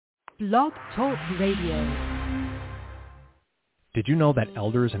Blog Talk Radio. Did you know that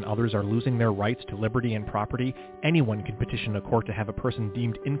elders and others are losing their rights to liberty and property? Anyone can petition a court to have a person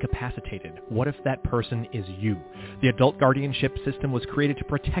deemed incapacitated. What if that person is you? The adult guardianship system was created to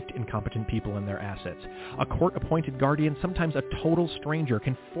protect incompetent people and their assets. A court-appointed guardian, sometimes a total stranger,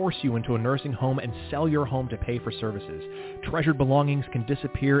 can force you into a nursing home and sell your home to pay for services. Treasured belongings can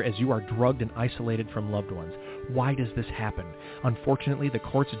disappear as you are drugged and isolated from loved ones. Why does this happen? Unfortunately, the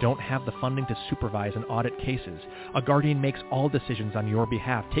courts don't have the funding to supervise and audit cases. A guardian makes all decisions on your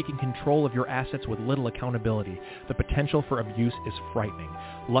behalf, taking control of your assets with little accountability. The potential for abuse is frightening.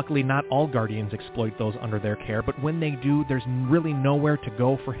 Luckily, not all guardians exploit those under their care, but when they do, there's really nowhere to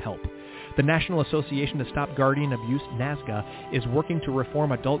go for help. The National Association to Stop Guardian Abuse, NASGA, is working to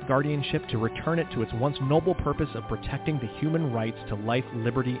reform adult guardianship to return it to its once noble purpose of protecting the human rights to life,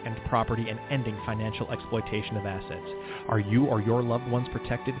 liberty, and property and ending financial exploitation of assets. Are you or your loved ones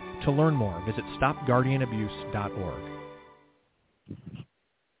protected? To learn more, visit stopguardianabuse.org.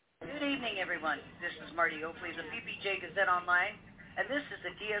 Good evening, everyone. This is Marty Oakley of the PPJ Gazette Online, and this is the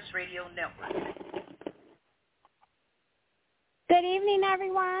DS Radio Network. Good evening,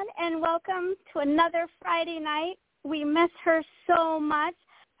 everyone, and welcome to another Friday night. We miss her so much.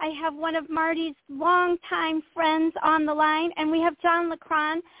 I have one of Marty's longtime friends on the line, and we have John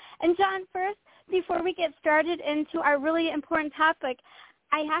Leckrone. And John, first, before we get started into our really important topic,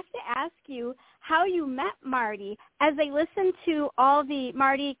 I have to ask you how you met Marty. As I listen to all the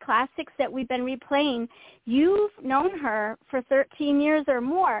Marty classics that we've been replaying, you've known her for 13 years or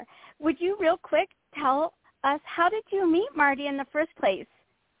more. Would you real quick tell us, how did you meet Marty in the first place?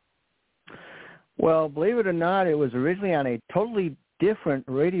 Well, believe it or not, it was originally on a totally different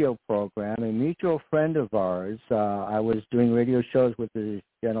radio program. A mutual friend of ours, I was doing radio shows with this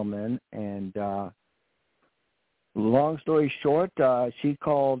gentleman, and long story short, she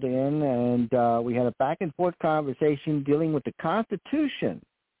called in, and we had a back-and-forth conversation dealing with the Constitution.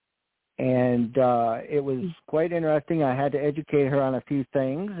 And it was quite interesting. I had to educate her on a few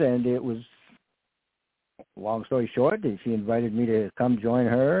things, and it was, long story short, she invited me to come join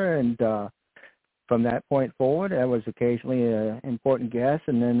her, and from that point forward, I was occasionally an important guest,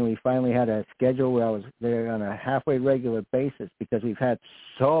 and then we finally had a schedule where I was there on a halfway regular basis because we've had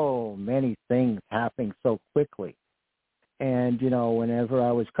so many things happening so quickly. And, you know, whenever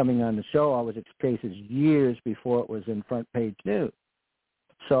I was coming on the show, I was at cases years before it was in front page news.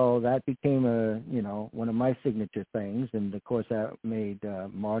 So that became one of my signature things, and of course that made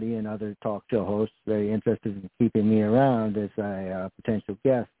Marty and other talk show hosts very interested in keeping me around as a potential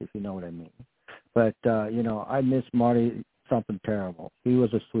guest, if you know what I mean. But I miss Marty something terrible. He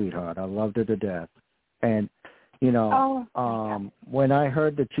was a sweetheart. I loved her to death. And when I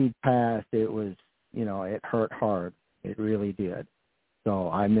heard that she'd passed, it was it hurt hard. It really did. So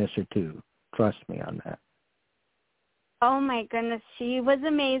I miss her too. Trust me on that. Oh, my goodness. She was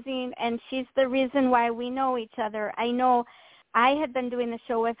amazing, and she's the reason why we know each other. I know I had been doing the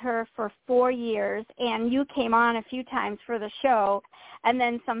show with her for 4 years, and you came on a few times for the show, and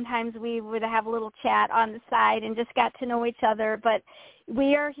then sometimes we would have a little chat on the side and just got to know each other. But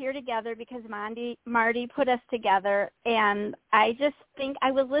we are here together because Marty put us together, and I just think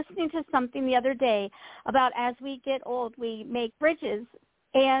I was listening to something the other day about as we get old, we make bridges,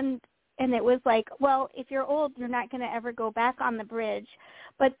 and it was like, well, if you're old, you're not going to ever go back on the bridge.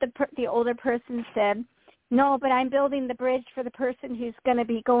 But the older person said, no, but I'm building the bridge for the person who's going to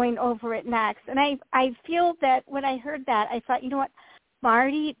be going over it next. And I feel that when I heard that, I thought, you know what,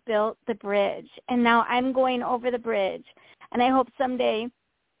 Marty built the bridge, and now I'm going over the bridge. And I hope someday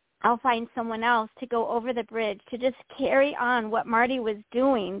I'll find someone else to go over the bridge to just carry on what Marty was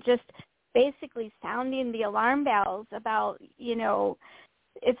doing, just basically sounding the alarm bells about,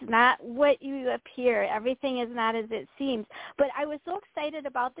 it's not what you appear. Everything is not as it seems. But I was so excited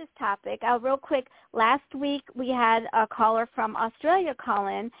about this topic. Real quick, last week we had a caller from Australia call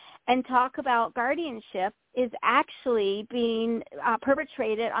in and talk about guardianship is actually being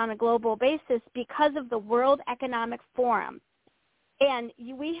perpetrated on a global basis because of the World Economic Forum. And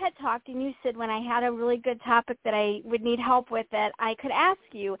we had talked, and you said when I had a really good topic that I would need help with that I could ask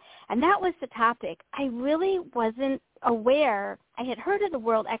you, and that was the topic. I really wasn't aware. I had heard of the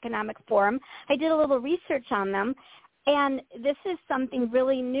World Economic Forum. I did a little research on them, and this is something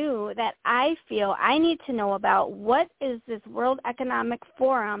really new that I feel I need to know about. What is this World Economic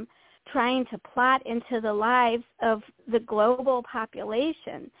Forum trying to plot into the lives of the global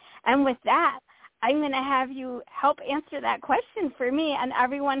population? And with that, I'm going to have you help answer that question for me and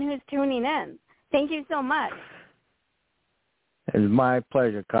everyone who's tuning in. Thank you so much. It's my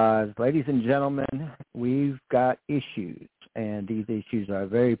pleasure, Coz. Ladies and gentlemen, we've got issues. and these issues are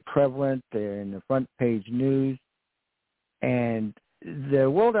very prevalent. They're in the front page news. And the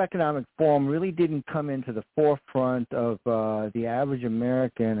World Economic Forum really didn't come into the forefront of the average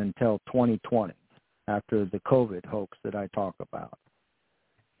American until 2020, after the COVID hoax that I talk about.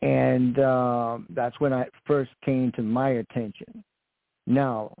 And that's when I first came to my attention.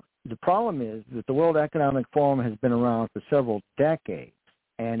 Now, the problem is that the World Economic Forum has been around for several decades,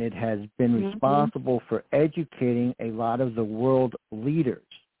 and it has been responsible for educating a lot of the world leaders.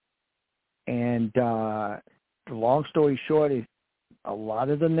 And long story short, a lot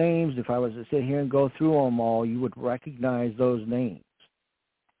of the names, if I was to sit here and go through them all, you would recognize those names.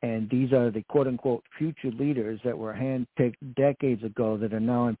 And these are the quote-unquote future leaders that were handpicked decades ago that are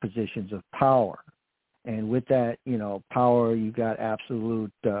now in positions of power. And with that, power, you got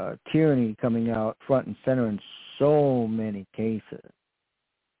absolute tyranny coming out front and center in so many cases.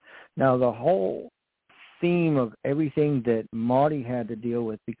 Now, the whole theme of everything that Marty had to deal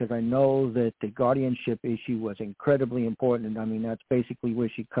with, because I know that the guardianship issue was incredibly important, and I mean, that's basically where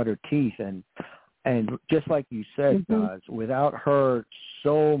she cut her teeth. And just like you said, Coz, without her,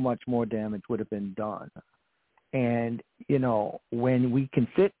 so much more damage would have been done. And, when we can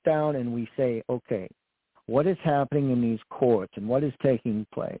sit down and we say, okay, what is happening in these courts and what is taking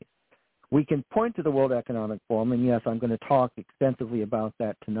place, we can point to the World Economic Forum, and yes, I'm going to talk extensively about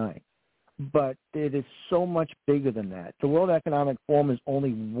that tonight. But it is so much bigger than that. The World Economic Forum is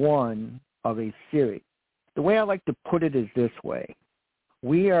only one of a series. The way I like to put it is this way.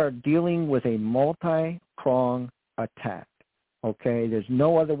 We are dealing with a multi-pronged attack, okay? There's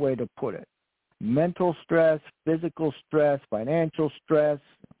no other way to put it. Mental stress, physical stress, financial stress.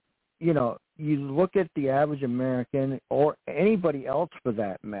 You look at the average American or anybody else for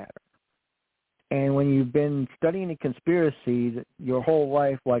that matter. And when you've been studying the conspiracy your whole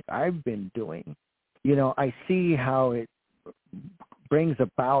life like I've been doing, I see how it brings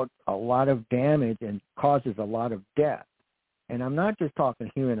about a lot of damage and causes a lot of death. And I'm not just talking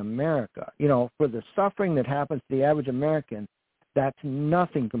here in America. For the suffering that happens to the average American, that's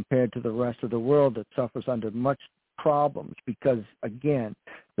nothing compared to the rest of the world that suffers under much problems because, again,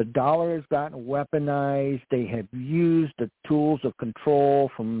 the dollar has gotten weaponized. They have used the tools of control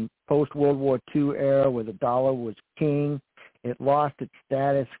from post-World War II era where the dollar was king. It lost its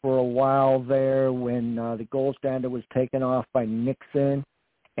status for a while there when the gold standard was taken off by Nixon,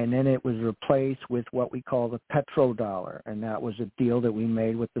 and then it was replaced with what we call the petrodollar, and that was a deal that we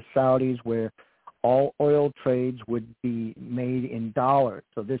made with the Saudis where all oil trades would be made in dollars.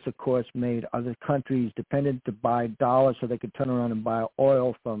 So this, of course, made other countries dependent to buy dollars so they could turn around and buy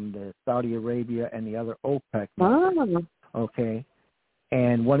oil from the Saudi Arabia and the other OPEC members. Okay?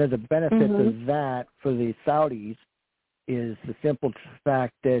 And one of the benefits of that for the Saudis is the simple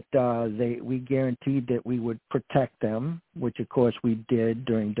fact that we guaranteed that we would protect them, which, of course, we did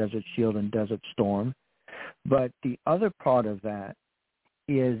during Desert Shield and Desert Storm. But the other part of that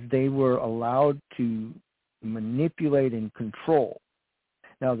is they were allowed to manipulate and control.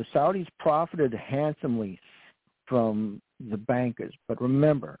 Now, the Saudis profited handsomely from the bankers, but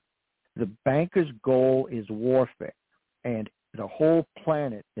remember, the bankers' goal is warfare, and the whole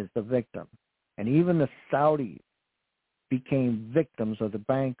planet is the victim. And even the Saudis became victims of the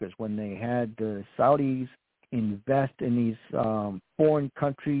bankers when they had the Saudis invest in these foreign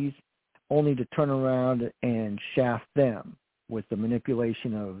countries only to turn around and shaft them with the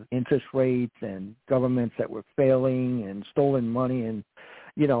manipulation of interest rates and governments that were failing and stolen money. And,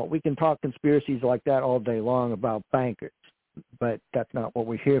 we can talk conspiracies like that all day long about bankers, but that's not what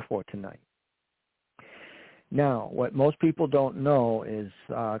we're here for tonight. Now, what most people don't know is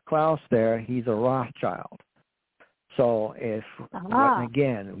Klaus there, he's a Rothschild. So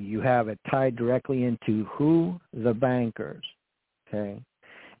again, you have it tied directly into who? The bankers, okay?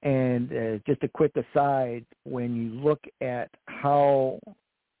 And just a quick aside, when you look at how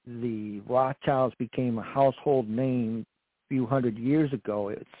the Rothschilds became a household name a few hundred years ago,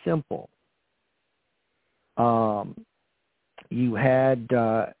 it's simple. You had,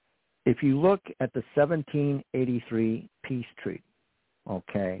 if you look at the 1783 peace treaty,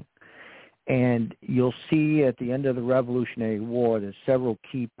 okay, and you'll see at the end of the Revolutionary War, there's several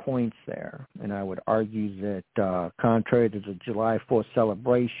key points there. And I would argue that contrary to the July 4th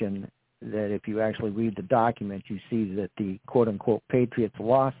celebration, that if you actually read the document, you see that the quote-unquote patriots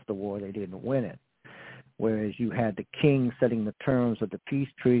lost the war, they didn't win it. Whereas you had the king setting the terms of the peace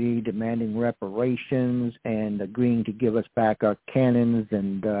treaty, demanding reparations and agreeing to give us back our cannons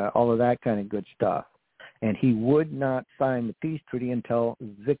and all of that kind of good stuff. And he would not sign the peace treaty until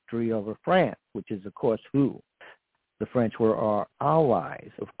victory over France, which is, of course, who? The French were our allies,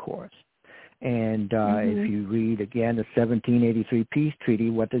 of course. And if you read, again, the 1783 peace treaty,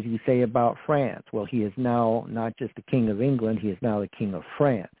 what does he say about France? Well, he is now not just the king of England, he is now the king of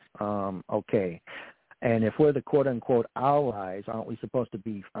France. Okay. And if we're the quote-unquote allies, aren't we supposed to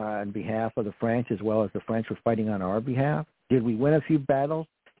be on behalf of the French as well as the French were fighting on our behalf? Did we win a few battles?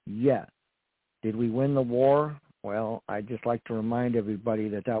 Yes. Did we win the war? Well, I'd just like to remind everybody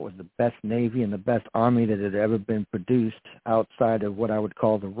that that was the best Navy and the best Army that had ever been produced outside of what I would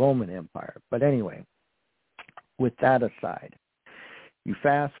call the Roman Empire. But anyway, with that aside, you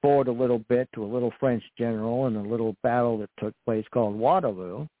fast forward a little bit to a little French general in a little battle that took place called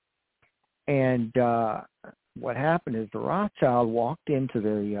Waterloo. And what happened is the Rothschild walked into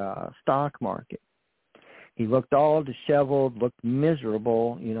the stock market. He looked all disheveled, looked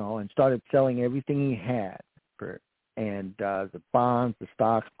miserable, and started selling everything he had. And the bonds, the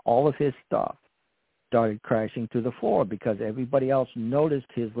stocks, all of his stuff started crashing to the floor because everybody else noticed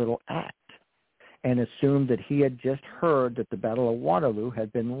his little act and assumed that he had just heard that the Battle of Waterloo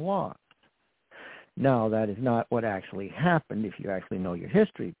had been lost. Now, that is not what actually happened if you actually know your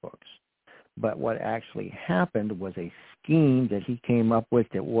history books. But what actually happened was a scheme that he came up with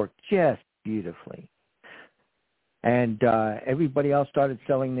that worked just beautifully. And everybody else started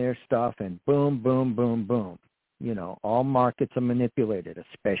selling their stuff, and boom, boom, boom, boom. All markets are manipulated,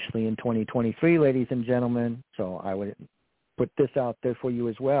 especially in 2023, ladies and gentlemen. So I would put this out there for you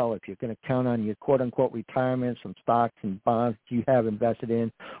as well. If you're going to count on your quote-unquote retirements from stocks and bonds you have invested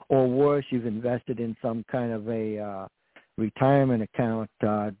in, or worse, you've invested in some kind of a retirement account,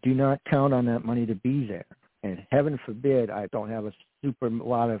 do not count on that money to be there. And heaven forbid I don't have a super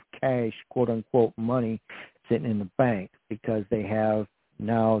lot of cash, quote-unquote money sitting in the bank, because they have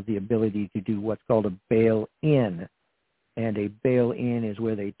now the ability to do what's called a bail-in. And a bail-in is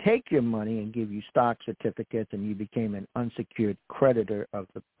where they take your money and give you stock certificates, and you became an unsecured creditor of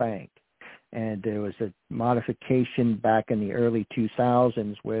the bank. And there was a modification back in the early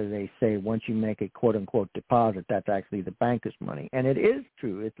 2000s where they say once you make a quote-unquote deposit, that's actually the banker's money. And it is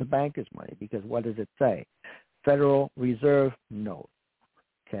true. It's the banker's money, because what does it say? Federal Reserve note.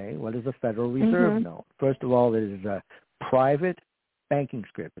 Okay, what is a Federal Reserve note? First of all, it is a private banking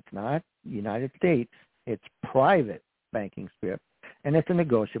script. It's not United States. It's private banking script, and it's a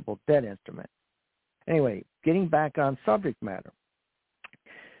negotiable debt instrument. Anyway, getting back on subject matter.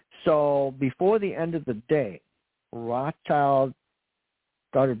 So before the end of the day, Rothschild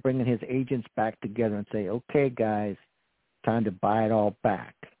started bringing his agents back together and say, okay, guys, time to buy it all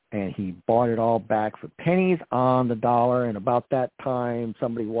back. And he bought it all back for pennies on the dollar. And about that time,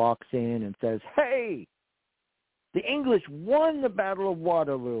 somebody walks in and says, hey, the English won the Battle of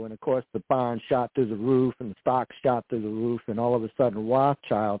Waterloo. And, of course, the bonds shot through the roof and the stocks shot through the roof. And all of a sudden,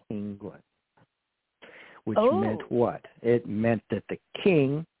 Rothschild, England, which meant what? It meant that the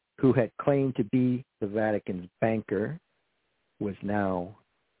king, who had claimed to be the Vatican's banker, was now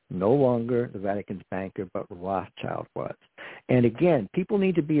no longer the Vatican's banker, but Rothschild was. And again, people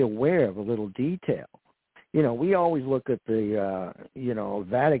need to be aware of a little detail. We always look at the,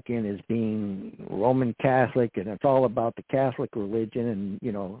 Vatican as being Roman Catholic, and it's all about the Catholic religion, and,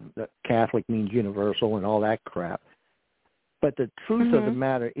 the Catholic means universal and all that crap. But the truth of the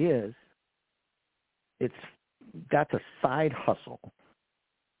matter is, that's a side hustle.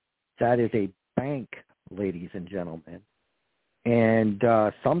 That is a bank, ladies and gentlemen. And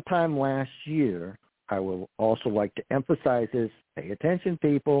sometime last year, I will also like to emphasize this. Pay attention,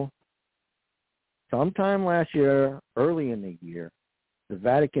 people. Sometime last year, early in the year, the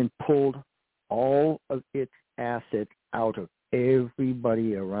Vatican pulled all of its assets out of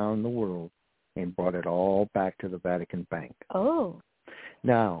everybody around the world and brought it all back to the Vatican Bank. Oh.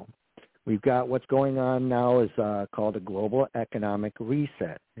 Now, we've got what's going on now is called a global economic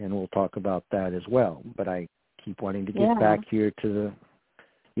reset, and we'll talk about that as well. But I keep wanting to get back here to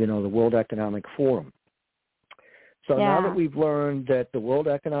the World Economic Forum. So now that we've learned that the World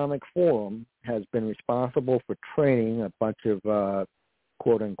Economic Forum has been responsible for training a bunch of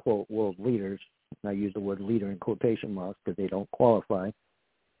quote-unquote world leaders, and I use the word leader in quotation marks because they don't qualify.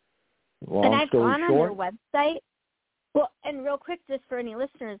 And I've gone on their website. Well, and real quick, just for any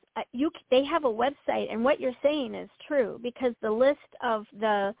listeners, they have a website, and what you're saying is true, because the list of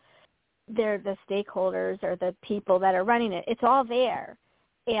the stakeholders or the people that are running it, it's all there.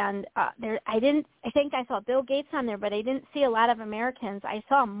 And I think I saw Bill Gates on there, but I didn't see a lot of Americans. I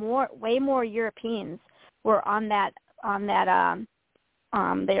saw way more Europeans were on their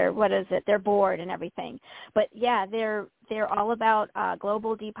board and everything. But yeah, they're all about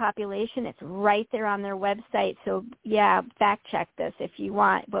global depopulation. It's right there on their website. So yeah, fact check this if you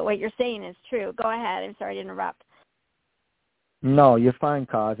want. But what you're saying is true. Go ahead. I'm sorry to interrupt. No, you're fine,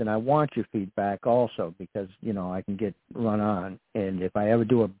 Coz, and I want your feedback also because, I can get run on. And if I ever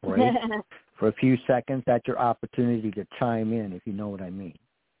do a break for a few seconds, that's your opportunity to chime in, if you know what I mean.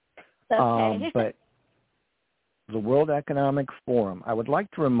 Okay. But the World Economic Forum, I would like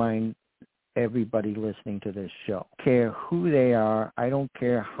to remind everybody listening to this show, I don't care who they are, I don't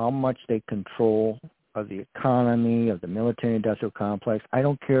care how much they control of the economy, of the military-industrial complex, I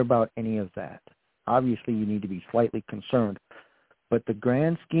don't care about any of that. Obviously, you need to be slightly concerned. But the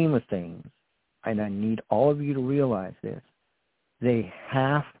grand scheme of things, and I need all of you to realize this, they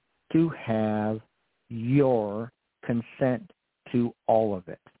have to have your consent to all of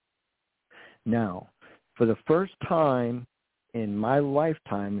it. Now, for the first time in my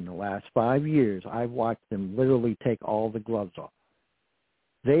lifetime, in the last 5 years, I've watched them literally take all the gloves off.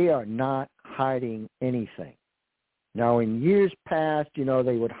 They are not hiding anything. Now, in years past, they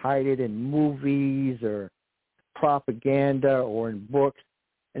would hide it in movies or propaganda or in books,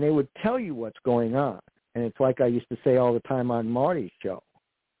 and they would tell you what's going on. And it's like I used to say all the time on Marty's show.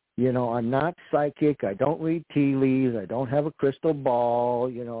 I'm not psychic. I don't read tea leaves. I don't have a crystal ball.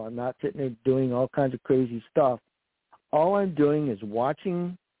 I'm not sitting there doing all kinds of crazy stuff. All I'm doing is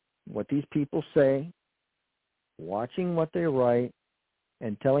watching what these people say, watching what they write,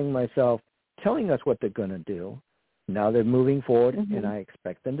 and telling us what they're going to do. Now they're moving forward, and I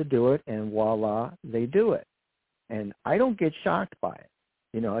expect them to do it, and voila, they do it. And I don't get shocked by it.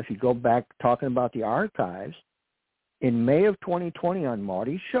 If you go back talking about the archives, in May of 2020 on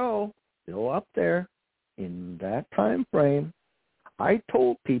Marty's show, still up there, in that time frame, I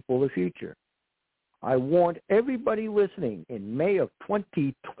told people the future. I warned everybody listening in May of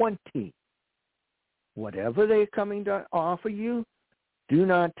 2020, whatever they're coming to offer you, do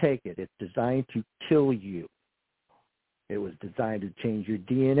not take it. It's designed to kill you. It was designed to change your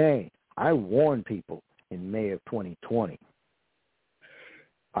DNA. I warned people in May of 2020.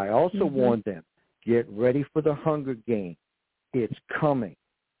 I also warned them, get ready for the Hunger Games. It's coming.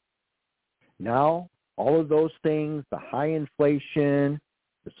 Now, all of those things, the high inflation,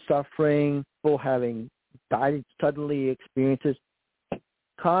 the suffering, people having died suddenly experiences.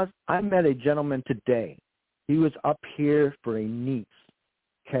 Cause I met a gentleman today. He was up here for a niece,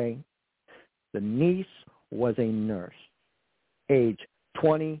 okay? The niece was a nurse, age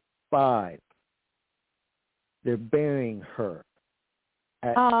 25. They're burying her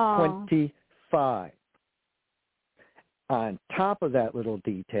at 25. On top of that little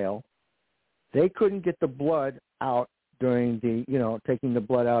detail, they couldn't get the blood out during the, taking the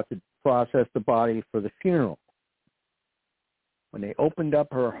blood out to process the body for the funeral. When they opened up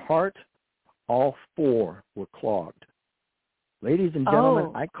her heart, all 4 were clogged. Ladies and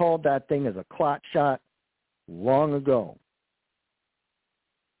gentlemen, I called that thing as a clot shot long ago.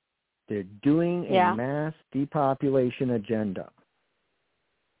 They're doing a mass depopulation agenda.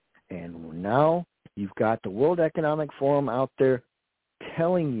 And now you've got the World Economic Forum out there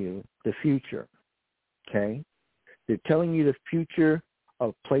telling you the future, okay? They're telling you the future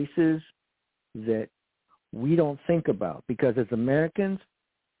of places that we don't think about because as Americans,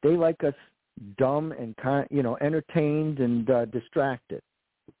 they like us dumb and, entertained and distracted.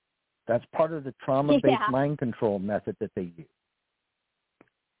 That's part of the trauma-based mind control method that they use.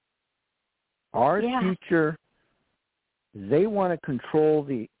 Our future, they want to control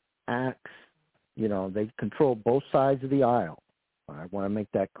the acts, they control both sides of the aisle. I want to make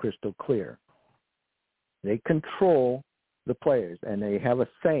that crystal clear. They control the players, and they have a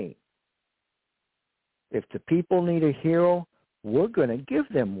saying. If the people need a hero, we're going to give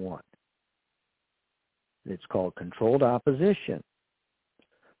them one. It's called controlled opposition.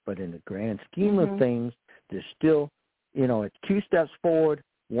 But in the grand scheme of things, there's still, it's 2 steps forward,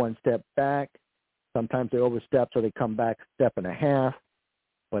 1 step back. Sometimes they overstep, so they come back a step and a half.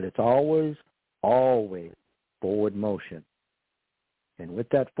 But it's always forward motion. And with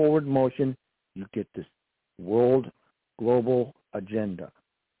that forward motion, you get this world global agenda.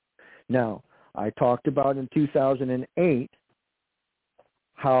 Now, I talked about in 2008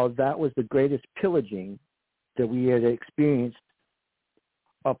 how that was the greatest pillaging that we had experienced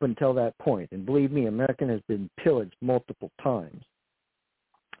up until that point. And believe me, America has been pillaged multiple times.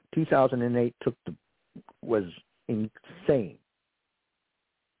 2008 was insane.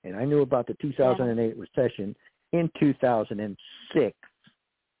 And I knew about the 2008 recession in 2006.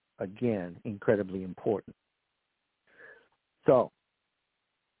 Again, incredibly important. So,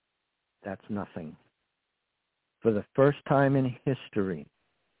 that's nothing. For the first time in history,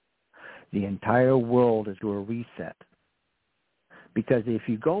 the entire world is doing a reset. Because if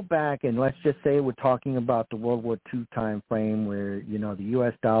you go back and let's just say we're talking about the World War II time frame where, the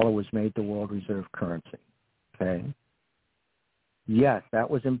U.S. dollar was made the world reserve currency, okay? Yes, that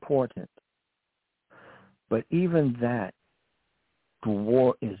was important. But even that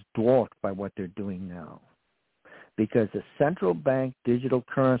is dwarfed by what they're doing now. Because the central bank digital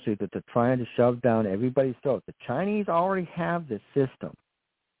currency that they're trying to shove down everybody's throat, the Chinese already have this system.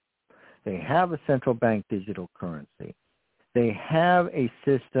 They have a central bank digital currency. They have a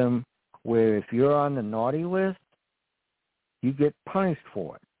system where if you're on the naughty list, you get punished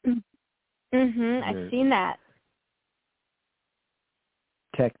for it. I've seen that.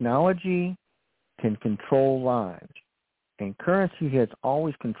 Technology can control lives, and currency has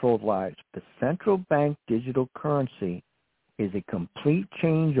always controlled lives. The central bank digital currency is a complete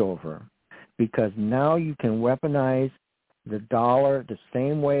changeover because now you can weaponize the dollar the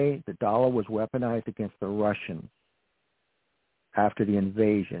same way the dollar was weaponized against the Russians after the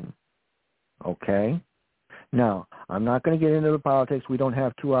invasion. Okay? Now, I'm not going to get into the politics. We don't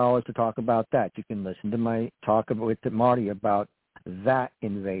have 2 hours to talk about that. You can listen to my talk with Marty about that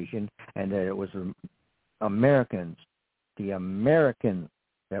invasion and that it was Americans, the Americans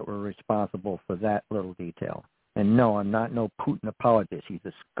that were responsible for that little detail. And no, I'm not no Putin apologist. He's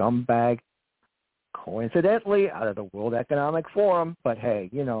a scumbag, coincidentally, out of the World Economic Forum. But hey,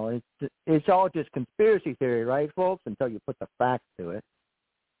 you know, it's all just conspiracy theory, right, folks, until you put the facts to it.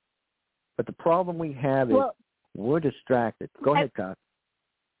 But the problem we have is we're distracted. Go ahead, Coz.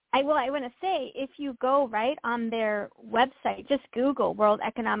 I want to say, if you go right on their website, just Google World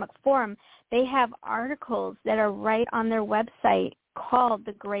Economic Forum, they have articles that are right on their website called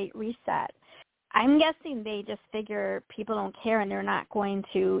The Great Reset. I'm guessing they just figure people don't care and they're not going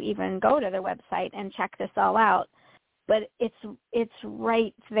to even go to their website and check this all out. But it's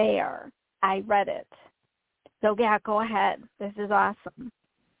right there. I read it. So, yeah, go ahead. This is awesome.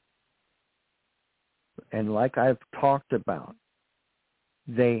 And like I've talked about,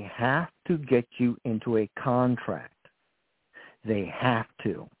 they have to get you into a contract. They have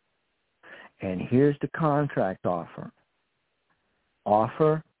to. And here's the contract offer.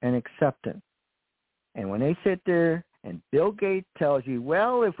 Offer and acceptance. And when they sit there and Bill Gates tells you,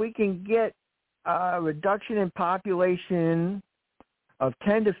 well, if we can get a reduction in population of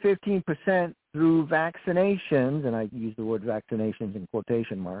 10 to 15% through vaccinations, and I use the word vaccinations in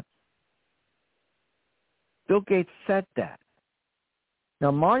quotation marks, Bill Gates said that.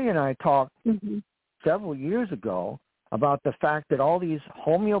 Now, Marty and I talked several years ago about the fact that all these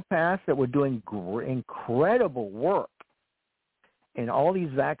homeopaths that were doing incredible work and all these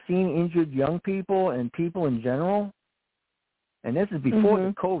vaccine-injured young people and people in general, and this is before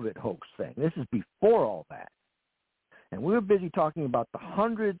the COVID hoax thing. This is before all that. And we were busy talking about the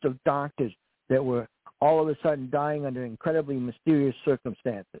hundreds of doctors that were all of a sudden dying under incredibly mysterious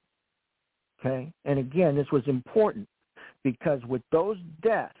circumstances. Okay? And again, this was important because with those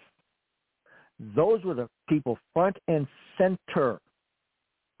deaths, those were the people front and center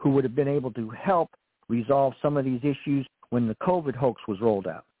who would have been able to help resolve some of these issues when the COVID hoax was rolled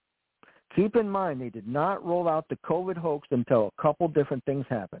out. Keep in mind, they did not roll out the COVID hoax until a couple different things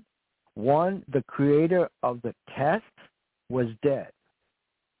happened. One, the creator of the test was dead.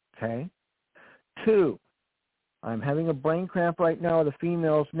 Okay? Two, I'm having a brain cramp right now with a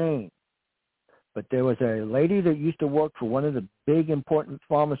female's name. But there was a lady that used to work for one of the big important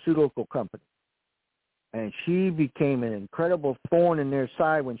pharmaceutical companies. And she became an incredible thorn in their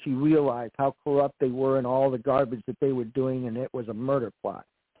side when she realized how corrupt they were and all the garbage that they were doing, and it was a murder plot.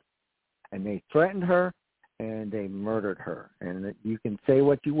 And they threatened her, and they murdered her. And you can say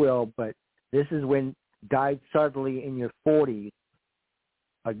what you will, but this is when died suddenly in your 40s.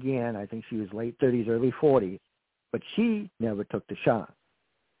 Again, I think she was late 30s, early 40s. But she never took the shot.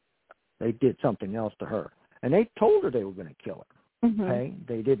 They did something else to her. And they told her they were going to kill her. Okay?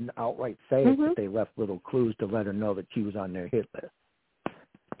 They didn't outright say it, but they left little clues to let her know that she was on their hit list.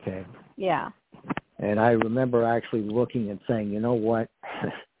 Okay? Yeah. And I remember actually looking and saying, you know what?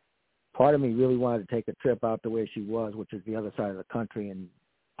 Part of me really wanted to take a trip out to where she was, which is the other side of the country, and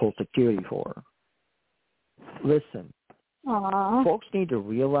pull security for her. Listen, folks need to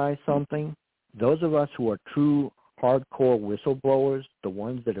realize something. Those of us who are true hardcore whistleblowers, the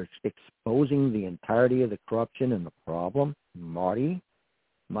ones that are exposing the entirety of the corruption and the problem, Marty,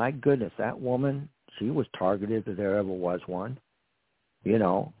 my goodness, that woman, she was targeted if there ever was one. You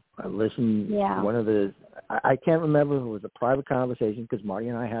know, I listened to one of the, I can't remember if it was a private conversation because Marty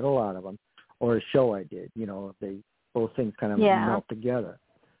and I had a lot of them, or a show I did. You know, both things kind of melt together.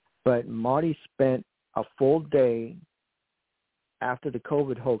 But Marty spent a full day after the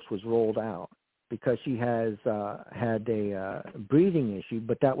COVID hoax was rolled out, because she has had a breathing issue,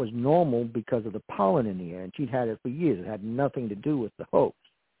 but that was normal because of the pollen in the air, and she'd had it for years. It had nothing to do with the hoax.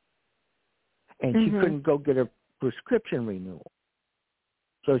 And she couldn't go get her prescription renewal.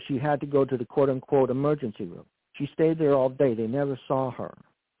 So she had to go to the quote-unquote emergency room. She stayed there all day. They never saw her.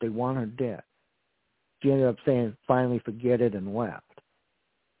 They want her dead. She ended up saying, finally, forget it, and left.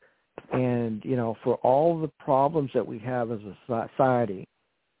 And, for all the problems that we have as a society,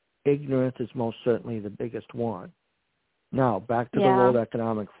 ignorance is most certainly the biggest one. Now, back to the World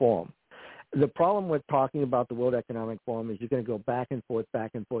Economic Forum. The problem with talking about the World Economic Forum is you're going to go back and forth,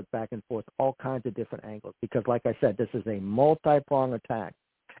 all kinds of different angles. Because, like I said, this is a multi-pronged attack.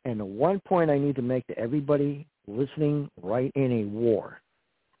 And the one point I need to make to everybody listening right in a war,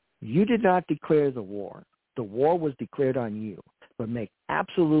 you did not declare the war. The war was declared on you. But make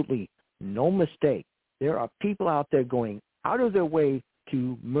absolutely no mistake, there are people out there going out of their way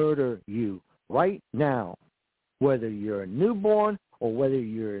to murder you right now, whether you're a newborn or whether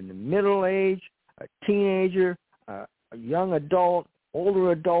you're in the middle age, a teenager, a young adult,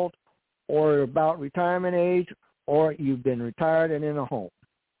 older adult, or about retirement age, or you've been retired and in a home.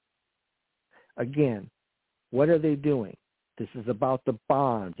 Again, what are they doing? This is about the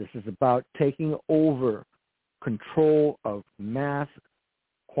bonds. This is about taking over control of mass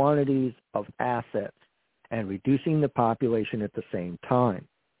quantities of assets and reducing the population at the same time.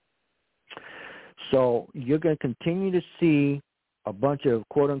 So you're going to continue to see a bunch of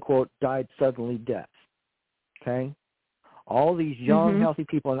quote-unquote died suddenly deaths, okay? All these young, healthy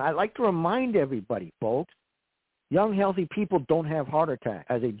people, and I like to remind everybody, folks, young, healthy people don't have heart attacks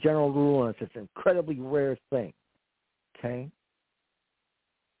as a general rule, and it's an incredibly rare thing, okay?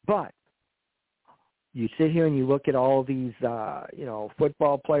 But you sit here and you look at all these,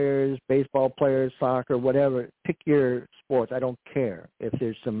 football players, baseball players, soccer, whatever. Pick your sports. I don't care if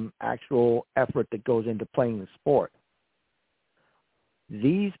there's some actual effort that goes into playing the sport.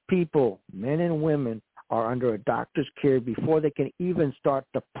 These people, men and women, are under a doctor's care before they can even start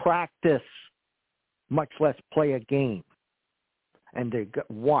to practice, much less play a game. And they're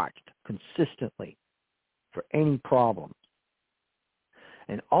watched consistently for any problems.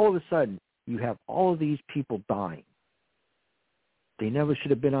 And all of a sudden, you have all of these people dying. They never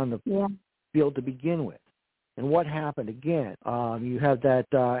should have been on the field to begin with. And what happened again? You have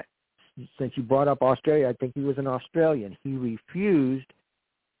that, since you brought up Australia, I think he was an Australian. He refused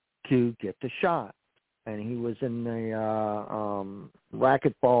to get the shot. And he was in the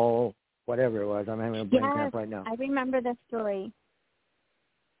racquetball, whatever it was. I'm having a brain cramp right now. I remember this story.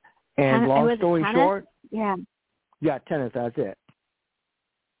 And long story short, yeah, tennis, that's it.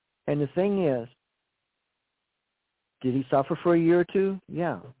 And the thing is, did he suffer for a year or two?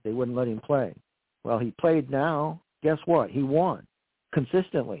 Yeah, they wouldn't let him play. Well, he played now. Guess what? He won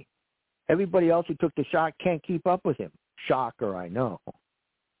consistently. Everybody else who took the shot can't keep up with him. Shocker, I know.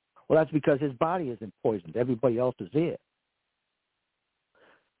 Well, that's because his body isn't poisoned. Everybody else is.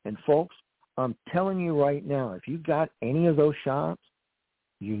 And, folks, I'm telling you right now, if you got any of those shots,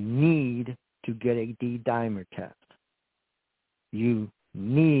 you need to get a D-dimer test. You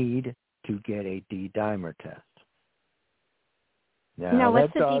need to get a D-dimer test. Now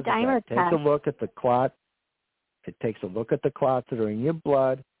what's the D-dimer test? It takes a look at the clot. It takes a look at the clots that are in your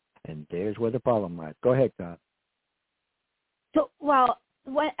blood, and there's where the problem lies. Go ahead, Coz. So,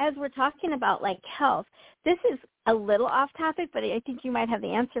 as we're talking about, health, this is a little off topic, but I think you might have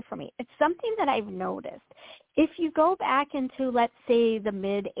the answer for me. It's something that I've noticed. If you go back into, let's say, the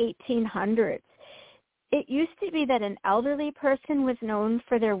mid-1800s, it used to be that an elderly person was known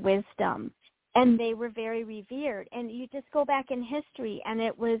for their wisdom, and they were very revered. And you just go back in history, and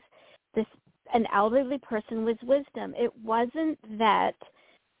it was an elderly person with wisdom. It wasn't that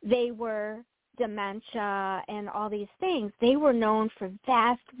they were dementia and all these things. They were known for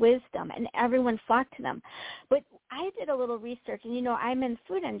vast wisdom, and everyone flocked to them. But I did a little research, and, I'm in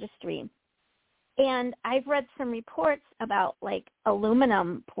food industry. And I've read some reports about,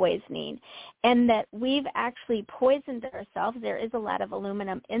 aluminum poisoning, and that we've actually poisoned ourselves. There is a lot of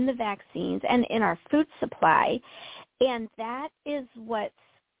aluminum in the vaccines and in our food supply, and that is what's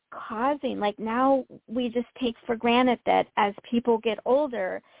causing, now we just take for granted that as people get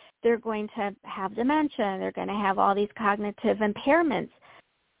older, they're going to have dementia, and they're going to have all these cognitive impairments.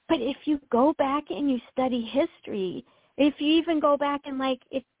 But if you go back and you study history, if you even go back and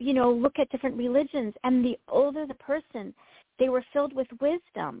look at different religions, and the older the person, they were filled with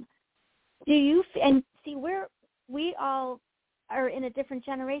wisdom. We all are in a different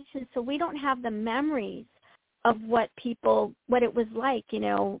generation, so we don't have the memories of what it was like,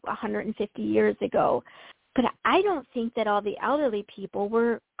 150 years ago. But I don't think that all the elderly people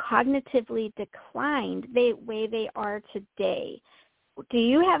were cognitively declined the way they are today. Do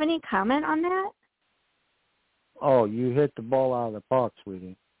you have any comment on that? Oh, you hit the ball out of the park,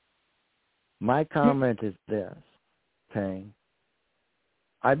 sweetie. My comment is this, okay?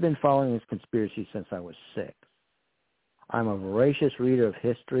 I've been following this conspiracy since I was 6. I'm a voracious reader of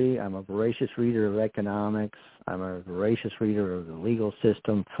history. I'm a voracious reader of economics. I'm a voracious reader of the legal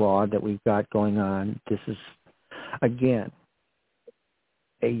system fraud that we've got going on. This is, again,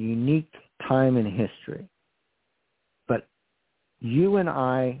 a unique time in history. But you and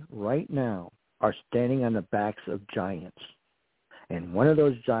I right now are standing on the backs of giants. And one of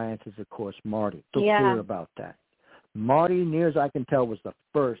those giants is, of course, Marty. So clear about that. Marty, near as I can tell, was the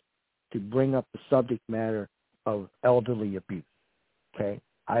first to bring up the subject matter of elderly abuse. Okay?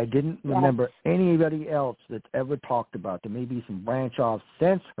 I didn't remember anybody else that's ever talked about. There may be some branch off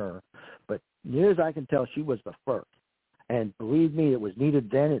since her, but near as I can tell, she was the first. And believe me, it was needed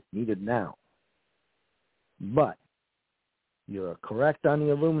then, it's needed now. But you're correct on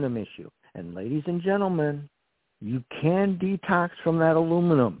the aluminum issue. And ladies and gentlemen, you can detox from that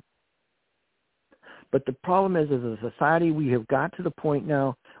aluminum. But the problem is, as a society, we have got to the point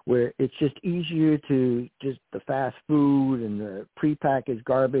now where it's just easier to just the fast food and the prepackaged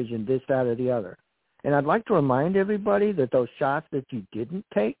garbage and this, that, or the other. And I'd like to remind everybody that those shots that you didn't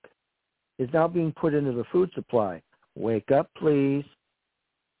take is now being put into the food supply. Wake up, please.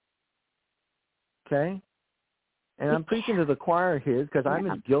 Okay? And I'm preaching to the choir here because I'm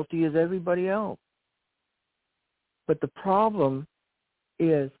as guilty as everybody else. But the problem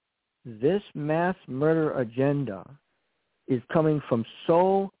is this mass murder agenda is coming from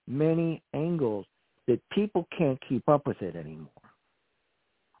so many angles that people can't keep up with it anymore.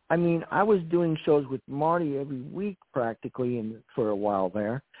 I mean, I was doing shows with Marty every week practically for a while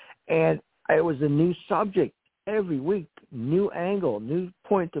there, and it was a new subject every week, new angle, new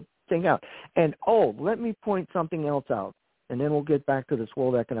point to think out. And, let me point something else out, and then we'll get back to this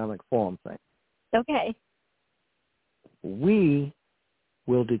World Economic Forum thing. Okay. We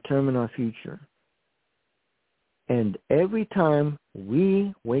will determine our future. And every time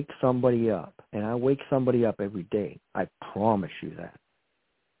we wake somebody up, and I wake somebody up every day, I promise you that,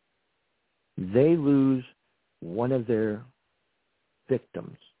 they lose one of their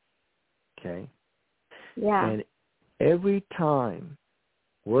victims, okay? Yeah. And every time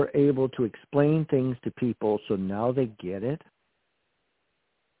we're able to explain things to people so now they get it,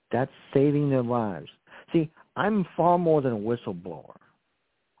 that's saving their lives. See, I'm far more than a whistleblower.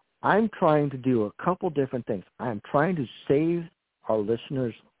 I'm trying to do a couple different things. I'm trying to save our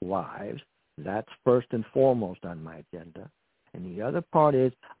listeners' lives. That's first and foremost on my agenda. And the other part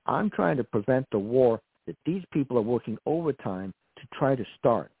is I'm trying to prevent the war that these people are working overtime to try to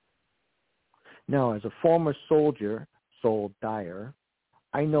start. Now, as a former soldier, soul dyer,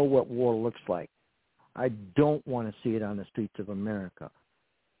 I know what war looks like. I don't want to see it on the streets of America.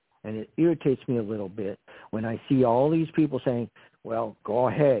 And it irritates me a little bit when I see all these people saying, well, go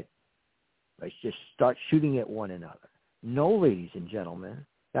ahead. Let's just start shooting at one another. No, ladies and gentlemen,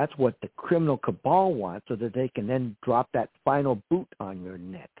 that's what the criminal cabal wants so that they can then drop that final boot on your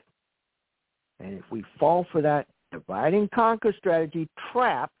neck. And if we fall for that divide and conquer strategy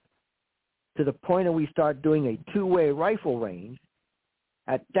trap to the point that we start doing a two-way rifle range,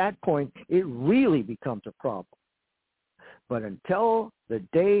 at that point, it really becomes a problem. But until the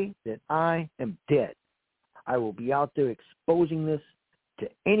day that I am dead, I will be out there exposing this to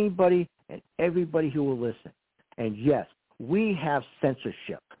anybody and everybody who will listen. And yes, we have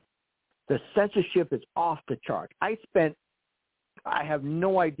censorship. The censorship is off the chart. I have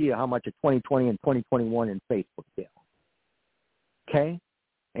no idea how much of 2020 and 2021 in Facebook bill. Okay?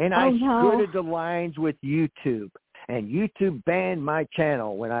 And I skirted the lines with YouTube. And YouTube banned my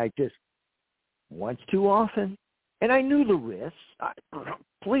channel when I just, once too often, and I knew the risks.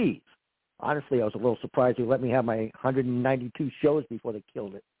 Please. Honestly, I was a little surprised they let me have my 192 shows before they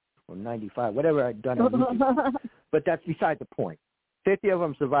killed it, or 95, whatever I'd done on YouTube. But that's beside the point. 50 of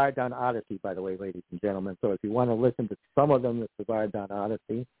them survived on Odyssey, by the way, ladies and gentlemen. So if you want to listen to some of them that survived on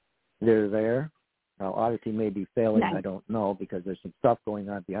Odyssey, they're there. Now, Odyssey may be failing. Nice. I don't know, because there's some stuff going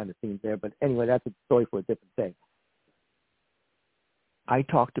on behind the scenes there. But anyway, that's a story for a different day. I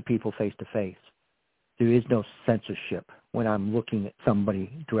talk to people face-to-face. There is no censorship when I'm looking at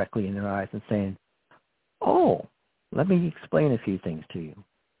somebody directly in their eyes and saying, let me explain a few things to you.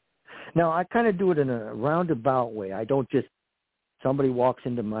 Now, I kind of do it in a roundabout way. I don't just, somebody walks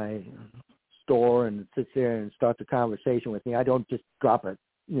into my store and sits there and starts a conversation with me. I don't just drop a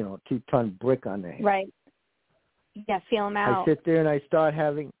 2-ton brick on their head. Right. Yeah, feel them out. I sit there and I start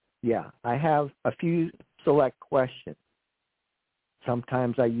having, I have a few select questions.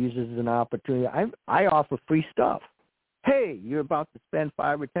 Sometimes I use it as an opportunity. I offer free stuff. Hey, you're about to spend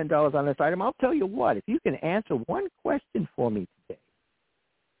 $5 or $10 on this item. I'll tell you what, if you can answer one question for me today,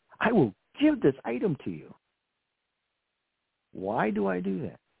 I will give this item to you. Why do I do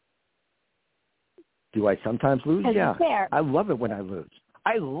that? Do I sometimes lose? Yeah. Fair. I love it when I lose.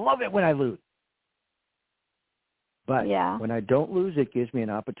 But when I don't lose, it gives me an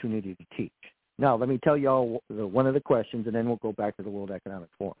opportunity to teach. Now, let me tell you all one of the questions, and then we'll go back to the World Economic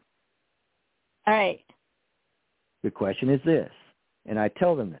Forum. All right. The question is this, and I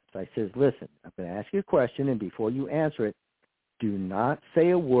tell them this. I says, listen, I'm going to ask you a question, and before you answer it, do not say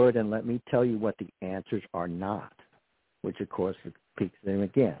a word and let me tell you what the answers are not, which, of course, peaks them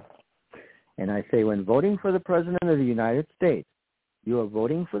again. And I say, when voting for the President of the United States, you are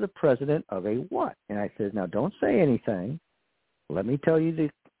voting for the president of a what? And I said, now don't say anything. Let me tell you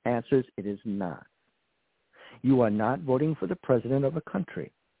the answers. It is not. You are not voting for the president of a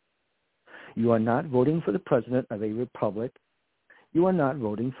country. You are not voting for the president of a republic. You are not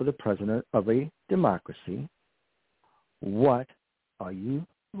voting for the president of a democracy. What are you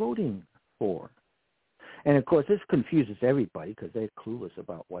voting for? And, of course, this confuses everybody because they're clueless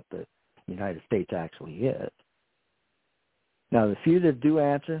about what the United States actually is. Now, the few that do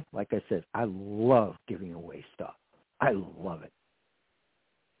answer, like I said, I love giving away stuff. I love it.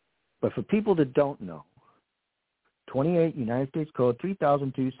 But for people that don't know, 28 United States Code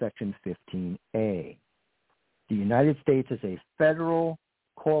 3002, Section 15A. The United States is a federal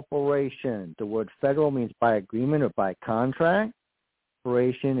corporation. The word federal means by agreement or by contract.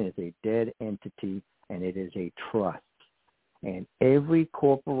 Corporation is a dead entity, and it is a trust. And every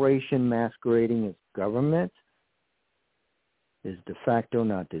corporation masquerading as government is de facto,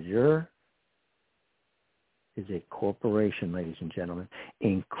 not de jure, is a corporation, ladies and gentlemen,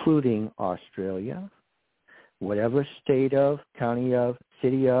 including Australia, whatever state of, county of,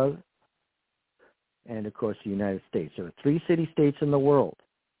 city of, and, of course, the United States. There are 3 city-states in the world.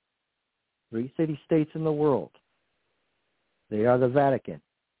 3 city-states in the world. They are the Vatican.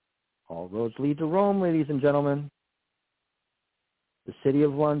 All roads lead to Rome, ladies and gentlemen. The city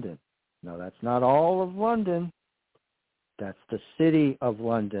of London. No, that's not all of London. That's the city of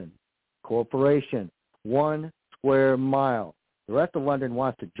London. Corporation. 1 square mile. The rest of London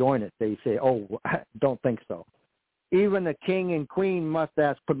wants to join it. They say, oh, don't think so. Even the king and queen must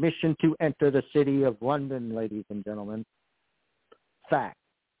ask permission to enter the city of London, ladies and gentlemen. Fact.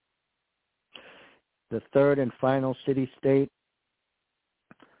 The third and final city-state,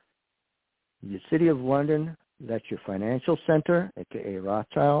 the city of London, that's your financial center, a.k.a.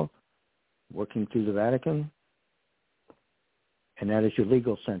 Rothschild, working through the Vatican, and that is your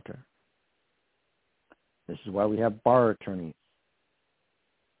legal center. This is why we have bar attorneys.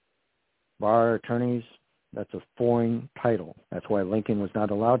 Bar attorneys, that's a foreign title. That's why Lincoln was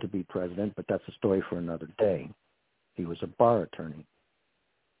not allowed to be president, but that's a story for another day. He was a bar attorney.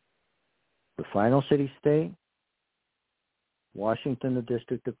 The final city-state, Washington, the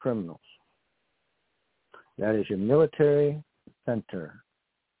District of Criminals. That is your military center.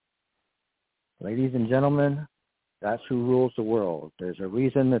 Ladies and gentlemen, that's who rules the world. There's a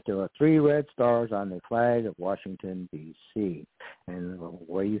reason that there are 3 red stars on the flag of Washington, D.C. And the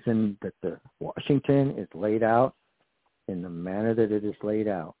reason that the Washington is laid out in the manner that it is laid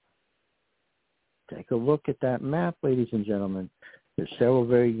out. Take a look at that map, ladies and gentlemen. There's several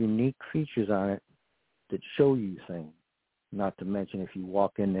very unique features on it that show you things. Not to mention if you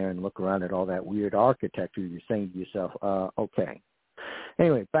walk in there and look around at all that weird architecture, you're saying to yourself, okay.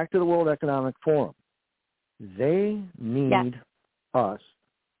 Anyway, back to the World Economic Forum. They need us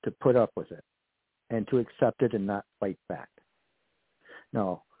to put up with it and to accept it and not fight back.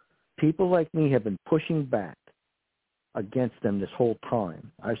 Now, people like me have been pushing back against them this whole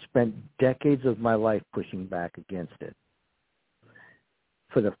time. I've spent decades of my life pushing back against it.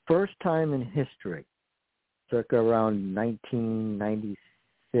 For the first time in history, circa around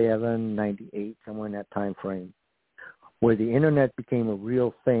 1997, 98, somewhere in that time frame, where the Internet became a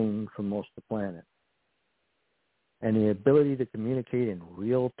real thing for most of the planet. And the ability to communicate in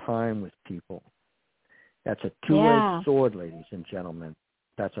real time with people. That's a two-edged sword, ladies and gentlemen.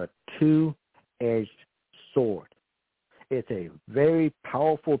 That's a two-edged sword. It's a very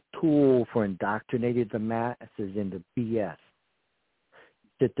powerful tool for indoctrinating the masses into BS.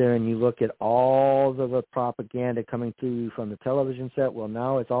 Sit there and you look at all the propaganda coming through you from the television set. Well,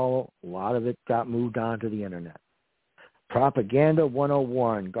 now it's a lot of it got moved on to the Internet. Propaganda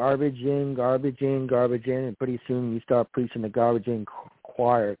 101, garbage in, garbage in, garbage in, and pretty soon you start preaching the garbage in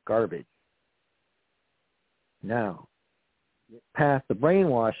choir garbage. Now, get past the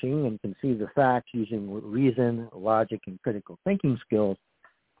brainwashing and can see the facts using reason, logic, and critical thinking skills.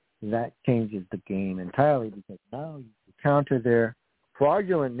 That changes the game entirely because now you counter their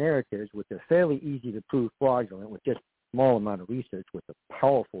fraudulent narratives, which are fairly easy to prove fraudulent with just a small amount of research with a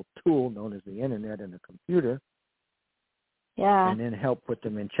powerful tool known as the Internet and the computer. Yeah. and then help put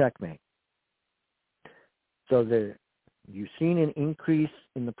them in checkmate. So you've seen an increase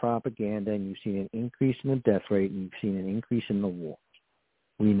in the propaganda, and you've seen an increase in the death rate, and you've seen an increase in the war.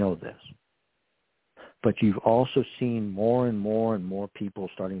 We know this. But you've also seen more and more and more people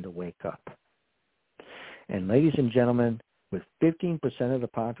starting to wake up. And ladies and gentlemen, with 15% of the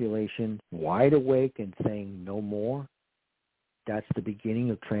population wide awake and saying no more, that's the beginning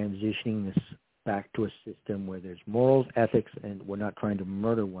of transitioning this back to a system where there's morals, ethics, and we're not trying to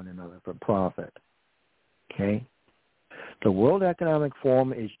murder one another for profit. Okay? The World Economic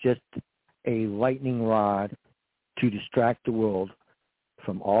Forum is just a lightning rod to distract the world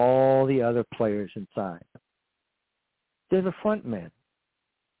from all the other players inside. They're the front men.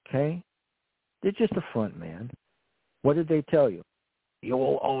 Okay? They're just the front man. What did they tell you? You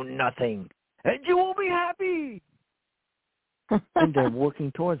will own nothing, and you will be happy. And they're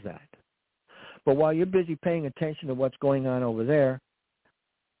working towards that. But while you're busy paying attention to what's going on over there,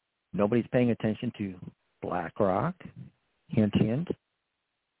 nobody's paying attention to BlackRock, hint, hint.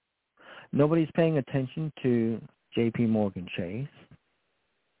 Nobody's paying attention to J.P. Morgan Chase.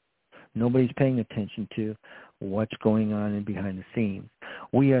 Nobody's paying attention to what's going on in behind the scenes.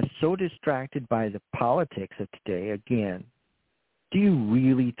 We are so distracted by the politics of today. Again, do you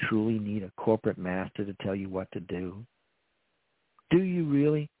really, truly need a corporate master to tell you what to do? Do you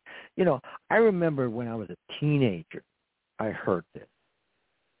really? You know, I remember when I was a teenager, I heard this.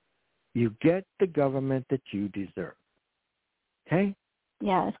 You get the government that you deserve. Okay?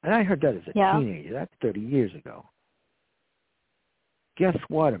 Yes. And I heard that as a teenager. That's 30 years ago. Guess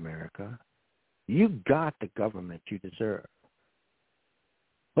what, America? You got the government you deserve.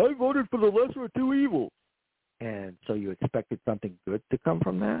 I voted for the lesser of two evils. And so you expected something good to come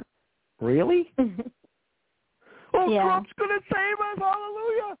from that? Really? Trump's going to save us,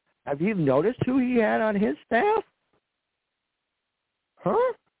 hallelujah. Have you noticed who he had on his staff?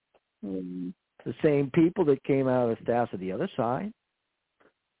 Huh? The same people that came out of the staffs of the other side.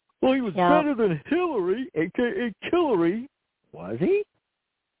 Well, he was better than Hillary, a.k.a. Hillary. Was he?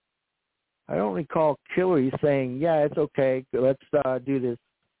 I don't recall Hillary saying, yeah, it's okay, let's do this,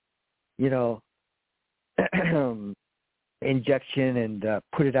 injection and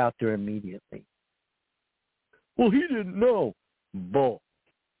put it out there immediately. Well, he didn't know. Bull.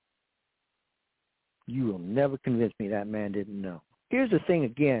 You will never convince me that man didn't know. Here's the thing,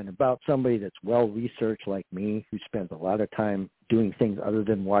 again, about somebody that's well-researched like me, who spends a lot of time doing things other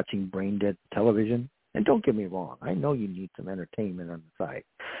than watching brain-dead television. And don't get me wrong, I know you need some entertainment on the side.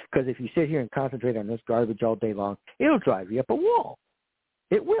 Because if you sit here and concentrate on this garbage all day long, it'll drive you up a wall.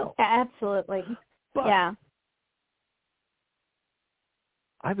 It will. Absolutely. But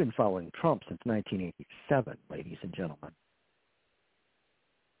I've been following Trump since 1987, ladies and gentlemen.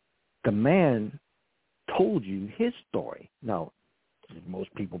 The man told you his story. Now, did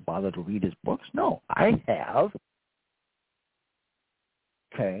most people bother to read his books? No, I have.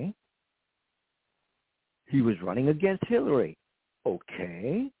 Okay. He was running against Hillary.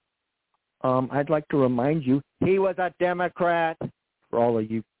 Okay. I'd like to remind you, he was a Democrat. For all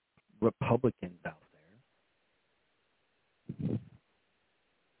of you Republicans out there.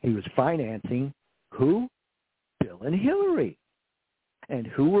 He was financing who? Bill and Hillary. And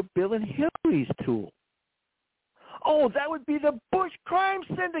who were Bill and Hillary's tools? Oh, that would be the Bush crime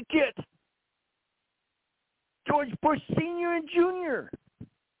syndicate. George Bush Sr. and Jr.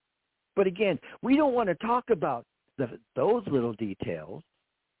 But again, we don't want to talk about those little details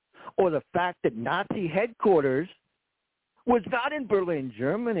or the fact that Nazi headquarters was not in Berlin,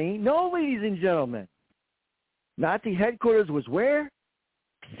 Germany. No, ladies and gentlemen. Nazi headquarters was where?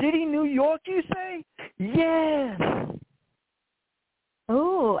 City, New York, you say? Yes.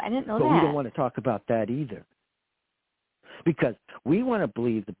 Oh, I didn't know that. But we don't want to talk about that either. Because we want to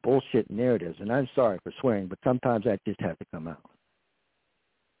believe the bullshit narratives, and I'm sorry for swearing, but sometimes that just has to come out.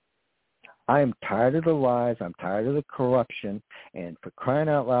 I am tired of the lies. I'm tired of the corruption. And for crying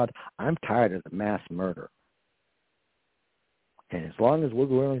out loud, I'm tired of the mass murder. And as long as we're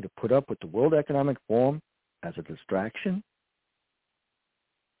willing to put up with the World Economic Forum as a distraction,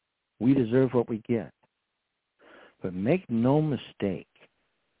 we deserve what we get. But make no mistake,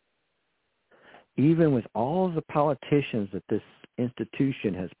 even with all of the politicians that this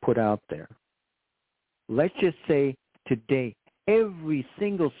institution has put out there, let's just say today, every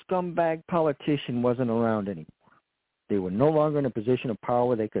single scumbag politician wasn't around anymore. They were no longer in a position of power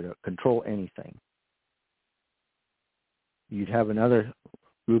where they could control anything. You'd have another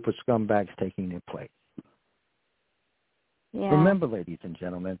group of scumbags taking their place. Yeah. Remember, ladies and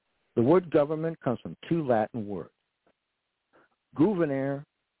gentlemen, the word government comes from two Latin words, governare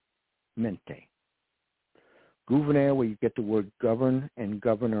mente, Gouverneur, where you get the word govern and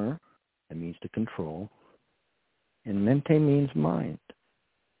governor, that means to control. And mente means mind.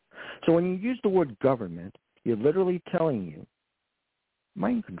 So when you use the word government, you're literally telling you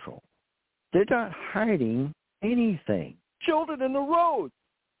mind control. They're not hiding anything. Children in the road.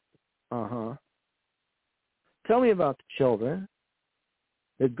 Uh-huh. Tell me about the children.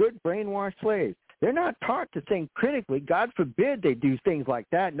 They're good brainwashed slaves. They're not taught to think critically. God forbid they do things like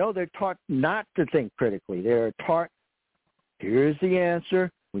that. No, they're taught not to think critically. They're taught, here's the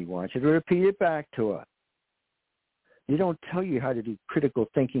answer. We want you to repeat it back to us. They don't tell you how to do critical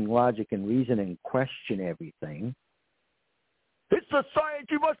thinking, logic, and reason and question everything. It's the science.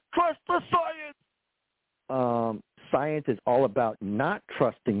 You must trust the science. Science is all about not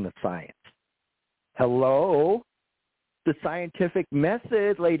trusting the science. Hello? The scientific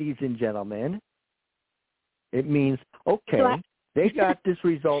method, ladies and gentlemen. It means, okay, they got this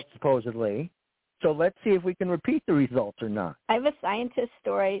result supposedly, so let's see if we can repeat the results or not. I have a scientist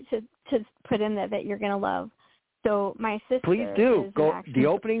story to put in there that you're going to love. So my sister. Please do. Go. The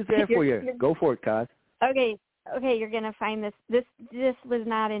opening's there for you. Go for it, Coz. Okay, you're going to find this. This was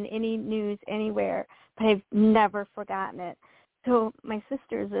not in any news anywhere, but I've never forgotten it. So my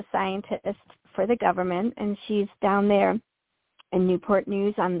sister is a scientist for the government, and she's down there in Newport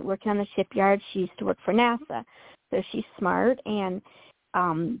News working on the shipyard. She used to work for NASA, so she's smart. And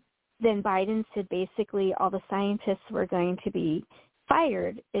then Biden said basically all the scientists were going to be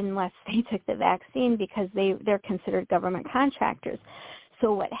fired unless they took the vaccine because they're considered government contractors.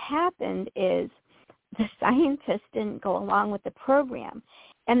 So what happened is the scientists didn't go along with the program.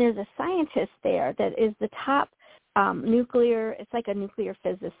 And there's a scientist there that is the top nuclear, it's like a nuclear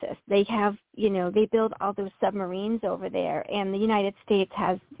physicist. They have, they build all those submarines over there, and the United States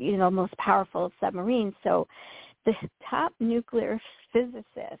has, most powerful submarines. So the top nuclear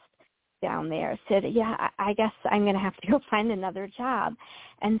physicist down there said, yeah, I guess I'm going to have to go find another job.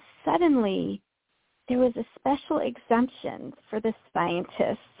 And suddenly there was a special exemption for the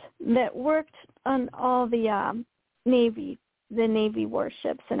scientists that worked on all the Navy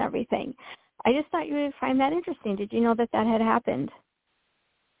warships and everything. I just thought you would find that interesting. Did you know that had happened?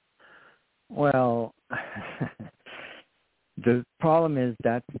 Well, the problem is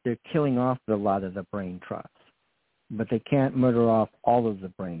that they're killing off a lot of the brain trusts, but they can't murder off all of the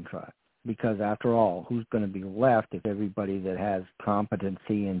brain trusts because, after all, who's going to be left if everybody that has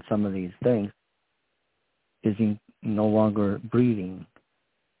competency in some of these things is no longer breathing?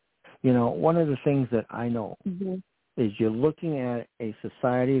 One of the things that I know is you're looking at a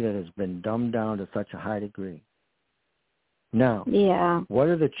society that has been dumbed down to such a high degree. Now, what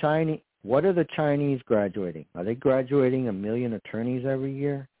are the Chinese graduating? Are they graduating 1 million attorneys every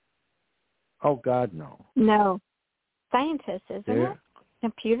year? Oh, God, no. No. Scientists, isn't it?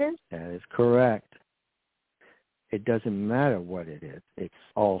 Computers? That is correct. It doesn't matter what it is. It's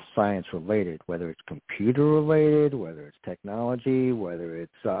all science related, whether it's computer related, whether it's technology, whether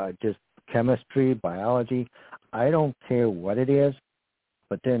it's just chemistry, biology. I don't care what it is,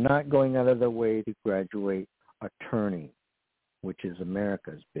 but they're not going out of their way to graduate attorney, which is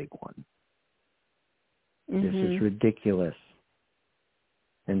America's big one. This is ridiculous.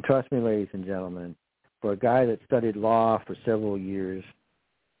 And trust me, ladies and gentlemen, for a guy that studied law for several years,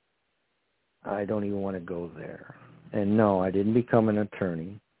 I don't even want to go there. And no, I didn't become an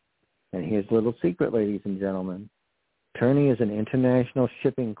attorney. And here's a little secret, ladies and gentlemen. Attorney is an international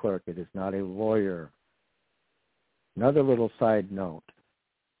shipping clerk. It is not a lawyer. Another little side note.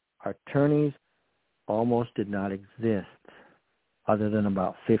 Attorneys almost did not exist other than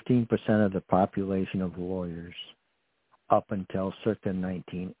about 15% of the population of lawyers up until circa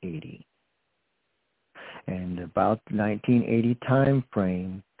 1980. And about the 1980 time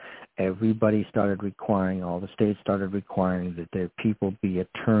frame, everybody started requiring, all the states started requiring that their people be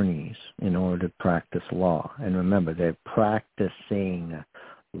attorneys in order to practice law. And remember, they're practicing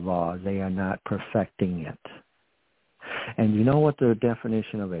law. They are not perfecting it. And you know what the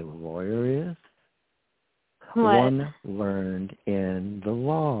definition of a lawyer is? What? One learned in the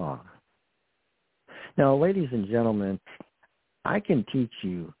law. Now, ladies and gentlemen, I can teach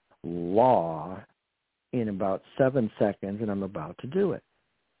you law in about 7 seconds, and I'm about to do it.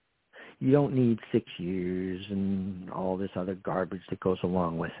 You don't need 6 years and all this other garbage that goes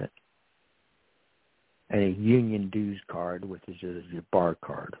along with it. And a union dues card, which is your bar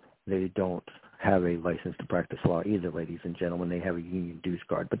card. They don't have a license to practice law either, ladies and gentlemen. They have a union dues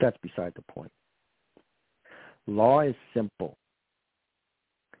card, but that's beside the point. Law is simple.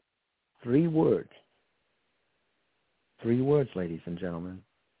 3 words. 3 words, ladies and gentlemen.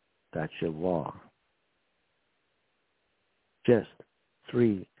 That's your law. Just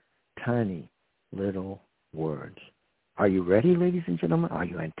 3 tiny little words. Are you ready, ladies and gentlemen? Are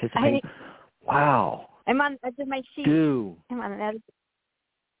you anticipating? Wow. I'm on the edge of my seat. Do. I'm on the edge.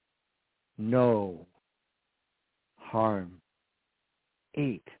 No harm.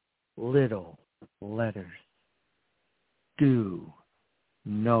 8 little letters. Do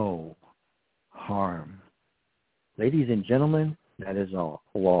no harm. Ladies and gentlemen, that is a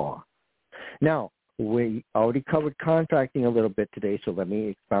law. Now, we already covered contracting a little bit today, so let me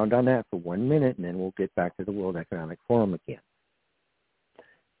expound on that for 1 minute, and then we'll get back to the World Economic Forum again.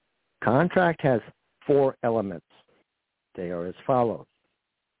 Contract has 4 elements. They are as follows.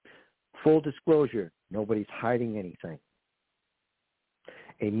 Full disclosure, nobody's hiding anything.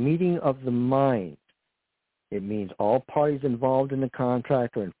 A meeting of the mind. It means all parties involved in the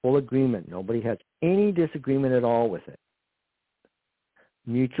contract are in full agreement. Nobody has any disagreement at all with it.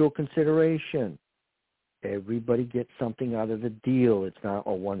 Mutual consideration. Everybody gets something out of the deal. It's not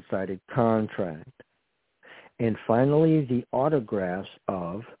a one-sided contract. And finally, the autographs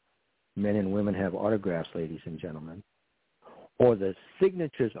of, men and women have autographs, ladies and gentlemen, or the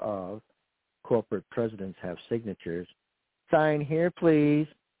signatures of, corporate presidents have signatures. Sign here, please.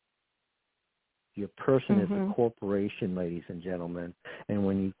 Your person is a corporation, ladies and gentlemen. And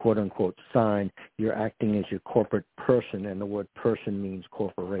when you quote-unquote sign, you're acting as your corporate person, and the word person means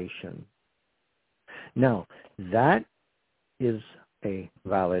corporation. Now, that is a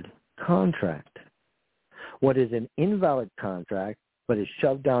valid contract. What is an invalid contract, but is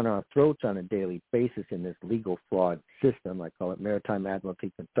shoved down our throats on a daily basis in this legal fraud system, I call it maritime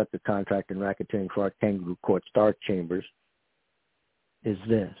admiralty, constructive contract, and racketeering fraud, kangaroo court, star chambers, is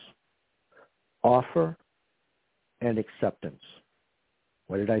this. Offer and acceptance.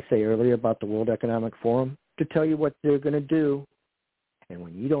 What did I say earlier about the World Economic Forum? To tell you what they're going to do. And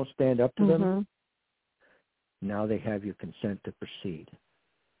when you don't stand up to them, now they have your consent to proceed.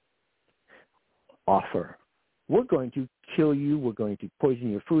 Offer. We're going to kill you. We're going to poison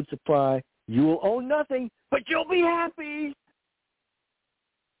your food supply. You will own nothing, but you'll be happy.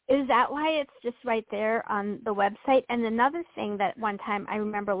 Is that why it's just right there on the website? And another thing that one time I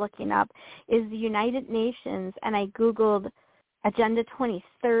remember looking up is the United Nations, and I Googled Agenda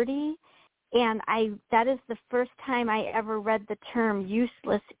 2030, and that is the first time I ever read the term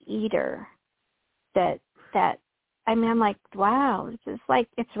useless eater. I'm like, wow, it's just like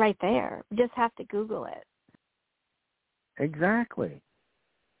it's right there. You just have to Google it. Exactly.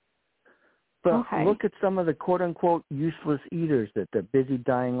 But look at some of the quote-unquote useless eaters that they're busy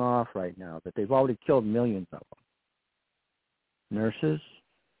dying off right now, that they've already killed millions of them. Nurses,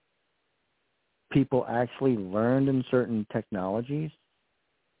 people actually learned in certain technologies.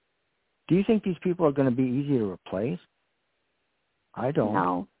 Do you think these people are going to be easy to replace? I don't.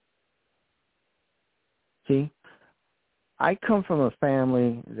 No. See, I come from a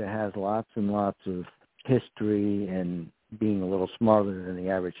family that has lots and lots of history and being a little smarter than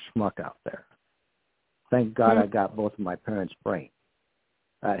the average schmuck out there. Thank God I got both of my parents' brains.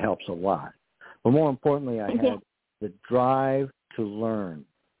 That helps a lot. But more importantly, I had the drive to learn.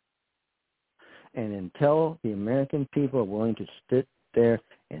 And until the American people are willing to sit there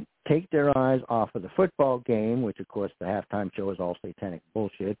and take their eyes off of the football game, which, of course, the halftime show is all satanic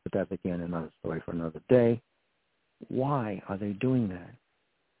bullshit, but that's, again, another story for another day. Why are they doing that?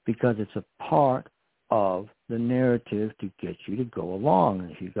 Because it's a part of the narrative to get you to go along.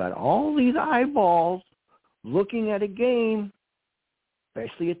 And if you've got all these eyeballs looking at a game,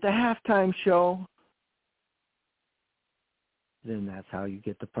 especially at the halftime show, then that's how you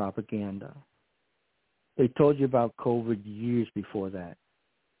get the propaganda. They told you about COVID years before that.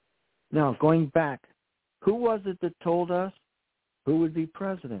 Now, going back, who was it that told us who would be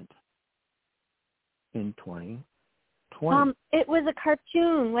president in 2020? It was a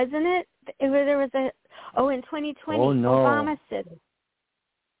cartoon, wasn't it? In 2020, Obama said it.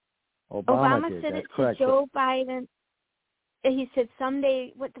 Obama said it to Joe Biden. He said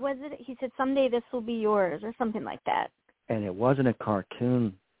someday, what was it? He said someday this will be yours or something like that. And it wasn't a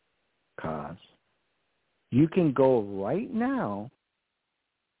cartoon, Coz. You can go right now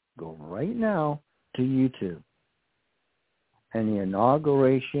to YouTube and the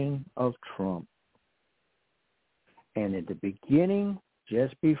inauguration of Trump. And at the beginning,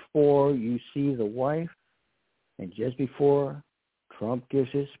 just before you see the wife and just before Trump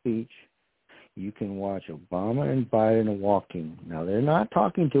gives his speech, you can watch Obama and Biden walking. Now, they're not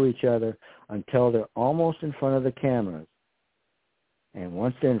talking to each other until they're almost in front of the cameras. And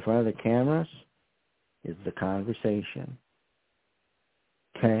once they're in front of the cameras, is the conversation.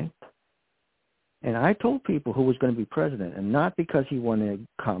 Okay? And I told people who was going to be president, and not because he won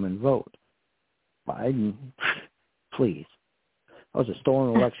a common vote. Biden, please. It was a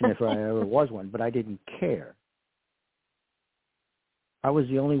stolen election if I ever was one, but I didn't care. I was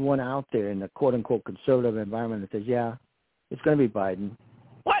the only one out there in the quote-unquote conservative environment that says, yeah, it's going to be Biden.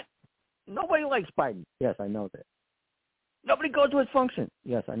 What? Nobody likes Biden. Yes, I know that. Nobody goes to his function.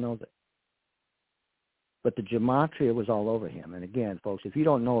 Yes, I know that. But the gematria was all over him. And again, folks, if you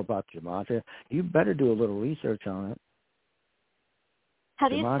don't know about gematria, you better do a little research on it. How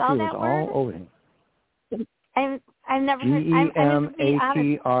do you gematria spell that was word? all over him. I've never heard.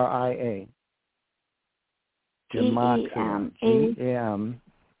 Gematria. Gematria. G-E-M.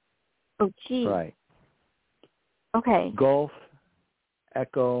 Oh, G. Right. Okay. Golf,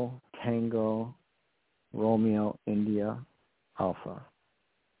 Echo, Tango, Romeo, India, Alpha.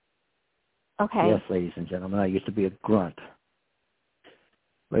 Okay. Yes, ladies and gentlemen, I used to be a grunt.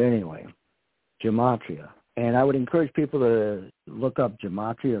 But anyway, gematria. And I would encourage people to look up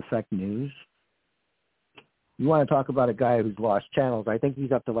Gematria Effect News. You want to talk about a guy who's lost channels. I think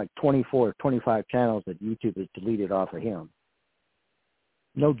he's up to like 24 or 25 channels that YouTube has deleted off of him.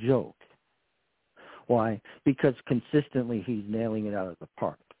 No joke. Why? Because consistently he's nailing it out of the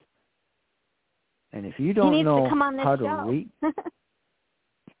park. And if you don't know how to read,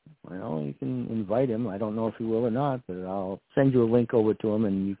 well, you can invite him. I don't know if he will or not, but I'll send you a link over to him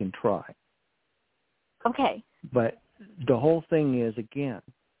and you can try. Okay. But the whole thing is, again,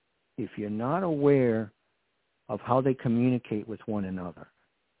 if you're not aware of how they communicate with one another.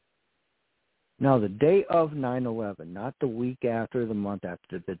 Now, the day of 9/11, not the week after, the month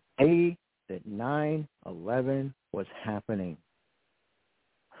after, the day that 9/11 was happening,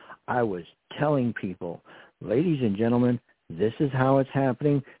 I was telling people, ladies and gentlemen, this is how it's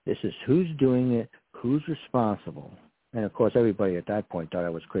happening. This is who's doing it, who's responsible. And, of course, everybody at that point thought I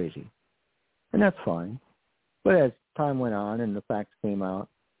was crazy. And that's fine. But as time went on and the facts came out,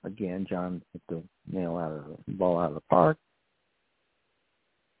 again, John hit the ball out of the park.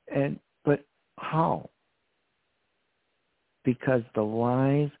 But how? Because the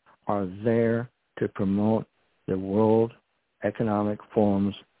lies are there to promote the World Economic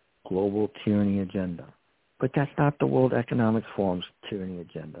Forum's global tyranny agenda. But that's not the World Economic Forum's tyranny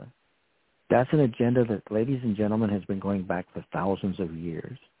agenda. That's an agenda that, ladies and gentlemen, has been going back for thousands of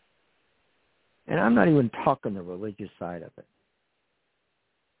years. And I'm not even talking the religious side of it.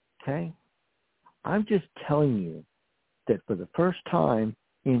 Okay? I'm just telling you that for the first time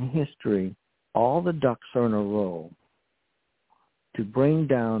in history, all the ducks are in a row to bring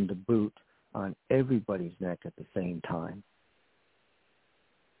down the boot on everybody's neck at the same time.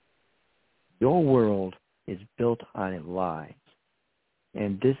 Your world is built on lies.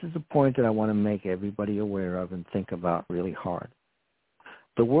 And this is a point that I want to make everybody aware of and think about really hard.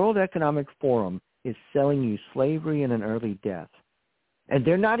 The World Economic Forum is selling you slavery and an early death. And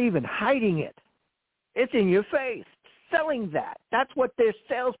they're not even hiding it. It's in your face, selling that. That's what their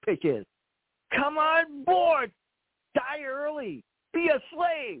sales pitch is. Come on board. Die early. Be a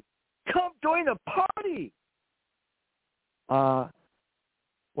slave. Come join the party.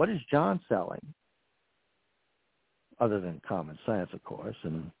 What is John selling? Other than common sense, of course,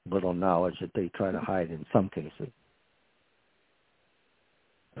 and little knowledge that they try to hide in some cases.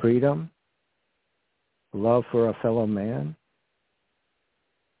 Freedom, love for a fellow man,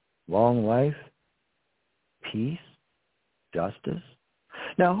 long life, peace, justice.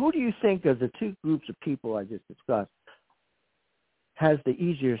 Now, who do you think of the two groups of people I just discussed has the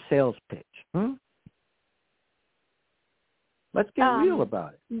easier sales pitch? Let's get real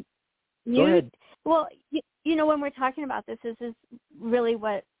about it. Go ahead. Well, you know, when we're talking about this is really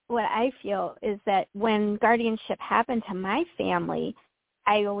what I feel is that when guardianship happened to my family,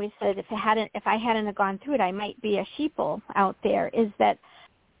 I always said if I hadn't gone through it, I might be a sheeple out there, is that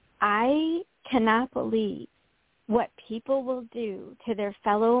I cannot believe what people will do to their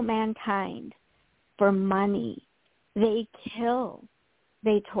fellow mankind for money. They kill,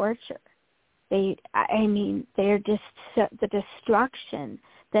 they torture. They're just the destruction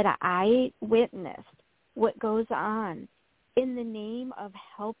that I witnessed, what goes on in the name of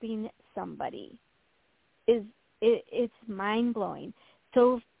helping somebody it's mind-blowing.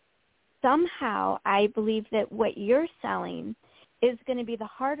 So somehow I believe that what you're selling is going to be the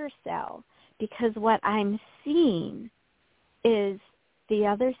harder sell, because what I'm seeing is the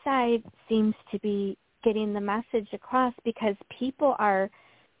other side seems to be getting the message across, because people are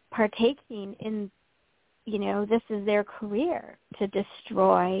partaking in, this is their career, to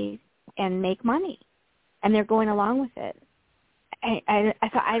destroy and make money, and they're going along with it.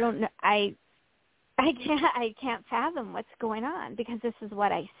 I don't know. I can't fathom what's going on, because this is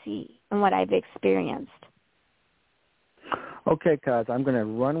what I see and what I've experienced. Okay, Coz, I'm going to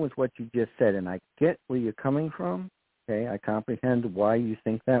run with what you just said, and I get where you're coming from, okay? I comprehend why you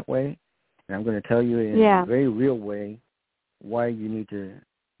think that way, and I'm going to tell you in a very real way why you need to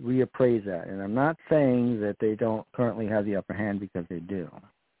reappraise that. And I'm not saying that they don't currently have the upper hand, because they do.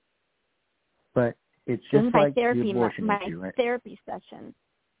 But it's just like the abortion issue, right? Therapy session.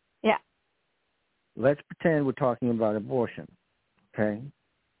 Yeah. Let's pretend we're talking about abortion, okay?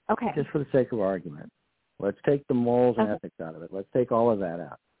 Okay. Just for the sake of argument. Let's take the morals and ethics out of it. Let's take all of that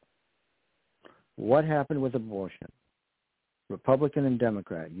out. What happened with abortion? Republican and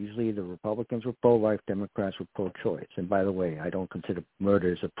Democrat. Usually the Republicans were pro-life, Democrats were pro-choice. And by the way, I don't consider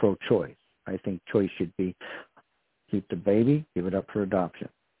murder as a pro-choice. I think choice should be keep the baby, give it up for adoption.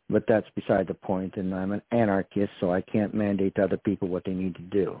 But that's beside the point, and I'm an anarchist, so I can't mandate to other people what they need to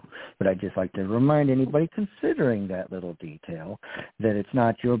do. But I'd just like to remind anybody considering that little detail that it's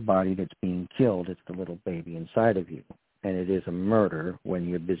not your body that's being killed, it's the little baby inside of you. And it is a murder when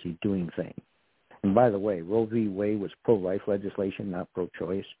you're busy doing things. And by the way, Roe v. Wade was pro-life legislation, not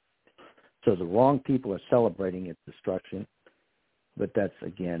pro-choice. So the wrong people are celebrating its destruction. But that's,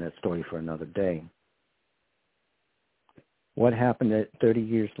 again, a story for another day. What happened 30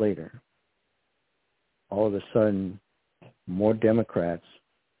 years later? All of a sudden, more Democrats,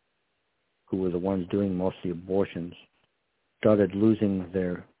 who were the ones doing most of the abortions, started losing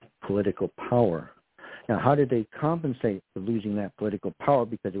their political power. Now, how did they compensate for losing that political power?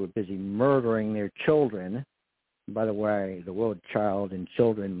 Because they were busy murdering their children. By the way, the word child and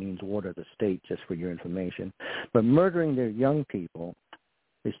children means ward of the state, just for your information. But murdering their young people,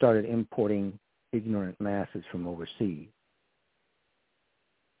 they started importing ignorant masses from overseas.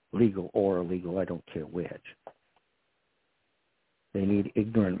 Legal or illegal, I don't care which. They need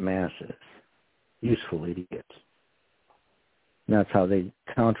ignorant masses, useful idiots. And that's how they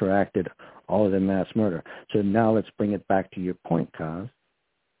counteracted all of the mass murder. So now let's bring it back to your point, Coz.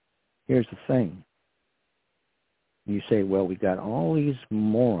 Here's the thing. You say, well, we got all these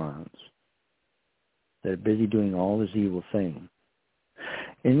morons that are busy doing all this evil thing.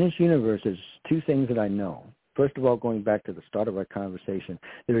 In this universe, there's two things that I know. First of all, going back to the start of our conversation,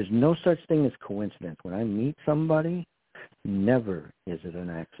 there is no such thing as coincidence. When I meet somebody, never is it an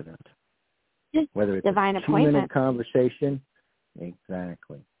accident. Whether it's divine a appointment. 2-minute conversation,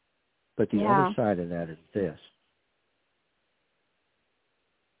 exactly. But the other side of that is this.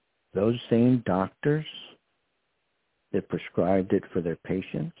 Those same doctors that prescribed it for their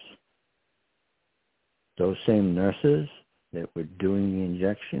patients, those same nurses that were doing the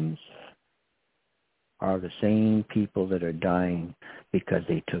injections, are the same people that are dying because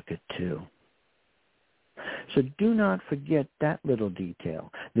they took it too. So do not forget that little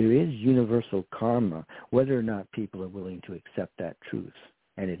detail. There is universal karma, whether or not people are willing to accept that truth,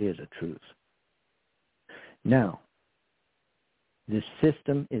 and it is a truth. Now, this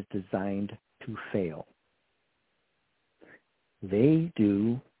system is designed to fail. They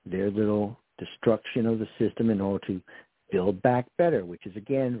do their little destruction of the system in order to build back better, which is,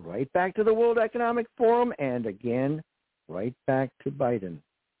 again, right back to the World Economic Forum and, again, right back to Biden.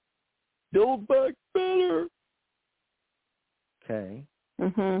 Build back better. Okay.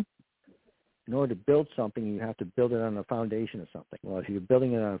 Mm-hmm. In order to build something, you have to build it on a foundation of something. Well, if you're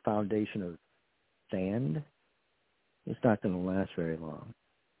building it on a foundation of sand, it's not going to last very long.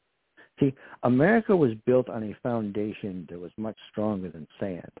 See, America was built on a foundation that was much stronger than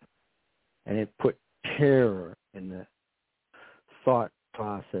sand, and it put terror in the thought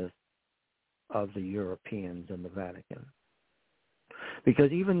process of the Europeans and the Vatican.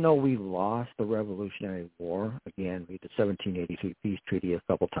 Because even though we lost the Revolutionary War, again, we did the 1783 peace treaty a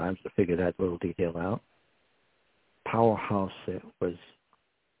couple times to figure that little detail out, powerhouse it was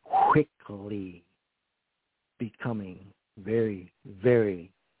quickly becoming very,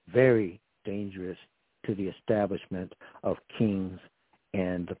 very, very dangerous to the establishment of kings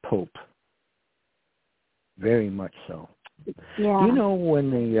and the Pope. Very much so. Yeah. Do you know when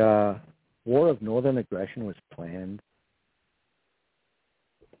the War of Northern Aggression was planned?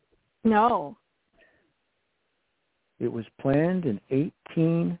 No. It was planned in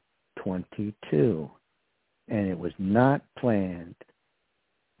 1822, and it was not planned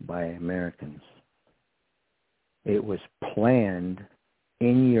by Americans. It was planned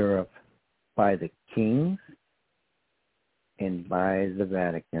in Europe by the kings and by the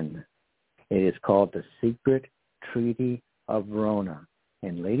Vatican. It is called the Secret Treaty of Verona.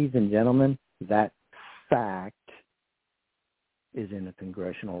 And ladies and gentlemen, that fact is in the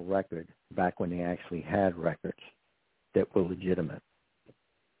congressional record back when they actually had records that were legitimate.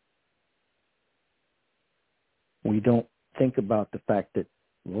 We don't think about the fact that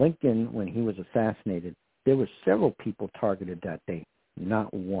Lincoln, when he was assassinated, there were several people targeted that day,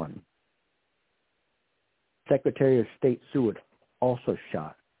 not one. Secretary of State Seward, also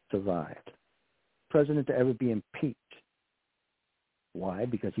shot, survived. President to ever be impeached. Why?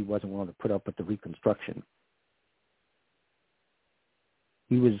 Because he wasn't willing to put up with the Reconstruction.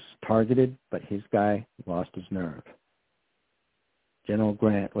 He was targeted, but his guy lost his nerve. General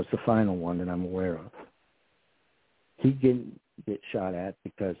Grant was the final one that I'm aware of. He didn't get shot at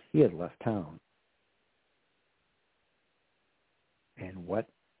because he had left town. And what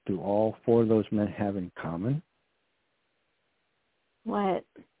do all four of those men have in common? What?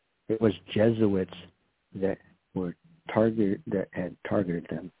 It was Jesuits that had targeted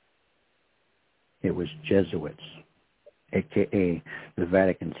them. It was Jesuits, a.k.a. the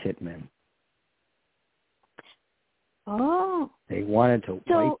Vatican's hitmen. Oh. They wanted to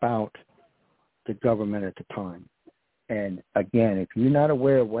wipe out the government at the time. And again, if you're not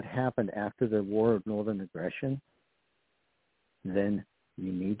aware of what happened after the War of Northern Aggression, then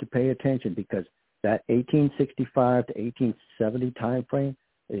you need to pay attention, because that 1865 to 1870 time frame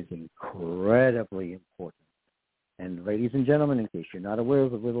is incredibly important. And ladies and gentlemen, in case you're not aware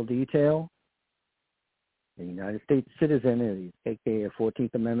of a little detail, the United States citizen, aka a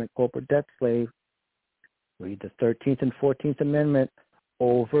 14th Amendment corporate debt slave, read the 13th and 14th Amendment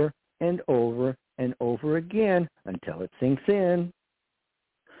over and over and over again until it sinks in.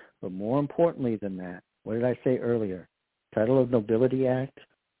 But more importantly than that, what did I say earlier? Title of Nobility Act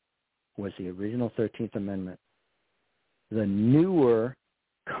was the original 13th Amendment. The newer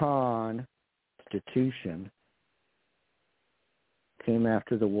Constitution came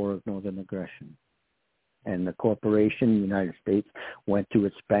after the War of Northern Aggression. And the corporation, the United States, went through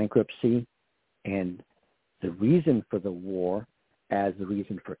its bankruptcy. And the reason for the war, as the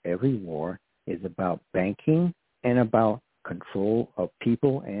reason for every war, is about banking and about control of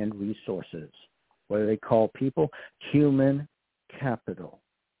people and resources. What do they call people? Human capital.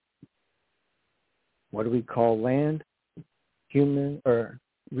 What do we call land? Human or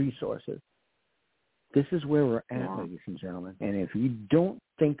resources. This is where we're at, ladies and gentlemen. And if you don't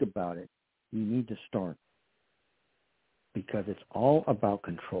think about it, you need to start. Because it's all about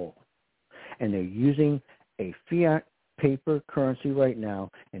control. And they're using a fiat paper currency right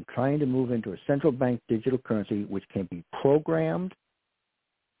now and trying to move into a central bank digital currency which can be programmed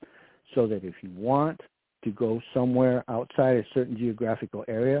so that if you want to go somewhere outside a certain geographical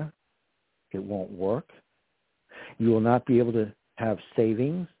area, it won't work. You will not be able to have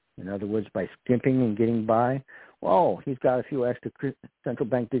savings. In other words, by skimping and getting by, well, he's got a few extra central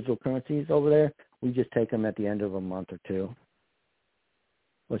bank digital currencies over there. We just take them at the end of a month or two.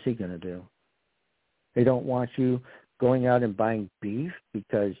 What's he going to do? They don't want you going out and buying beef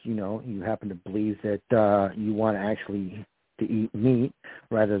because, you happen to believe that you want actually to eat meat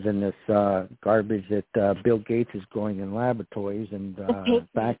rather than this garbage that Bill Gates is growing in laboratories and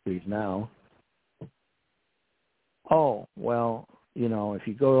factories now. Oh, well, if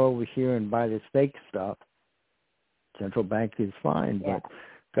you go over here and buy this fake stuff, central bank is fine, but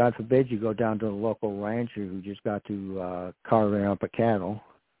God forbid you go down to a local rancher who just got to carving up a cattle.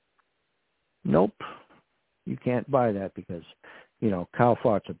 Nope. You can't buy that because, cow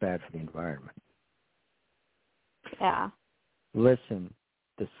farts are bad for the environment. Yeah. Listen,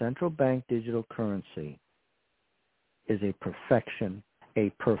 the central bank digital currency is a perfection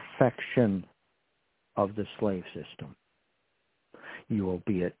of the slave system. You will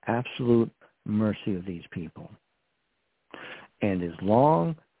be at absolute mercy of these people. And as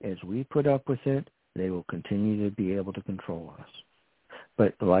long as we put up with it, they will continue to be able to control us.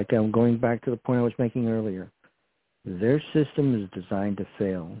 But like I'm going back to the point I was making earlier, their system is designed to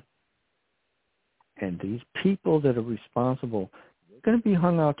fail. And these people that are responsible, they're going to be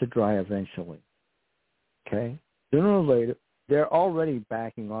hung out to dry eventually. Okay? Sooner or later, they're already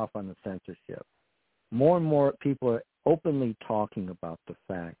backing off on the censorship. More and more people are openly talking about the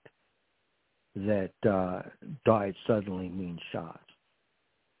fact that died suddenly means shot.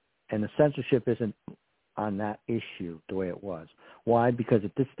 And the censorship isn't on that issue the way it was. Why? Because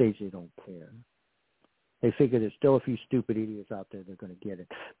at this stage they don't care. They figure there's still a few stupid idiots out there that are going to get it.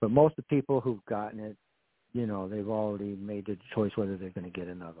 But most of the people who've gotten it, they've already made the choice whether they're going to get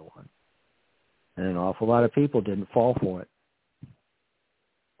another one. And an awful lot of people didn't fall for it.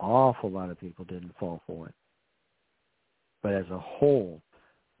 Awful lot of people didn't fall for it. But as a whole,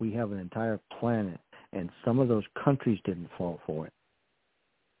 we have an entire planet, and some of those countries didn't fall for it.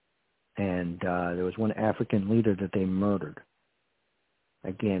 And there was one African leader that they murdered,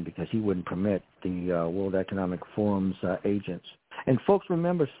 again, because he wouldn't permit the World Economic Forum's agents. And folks,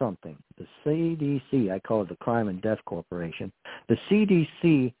 remember something. The CDC, I call it the Crime and Death Corporation, the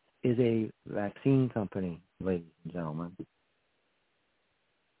CDC is a vaccine company, ladies and gentlemen.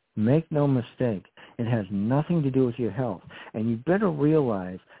 Make no mistake. It has nothing to do with your health. And you better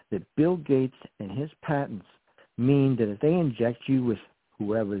realize that Bill Gates and his patents mean that if they inject you with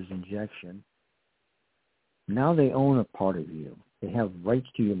whoever's injection, now they own a part of you. They have rights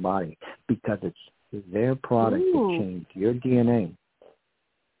to your body because it's their product that changed your DNA.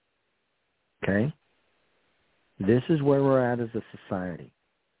 Okay? This is where we're at as a society.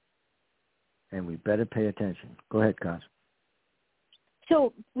 And we better pay attention. Go ahead, Coz.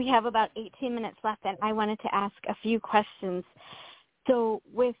 So we have about 18 minutes left, and I wanted to ask a few questions. So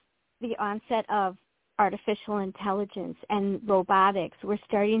with the onset of artificial intelligence and robotics, we're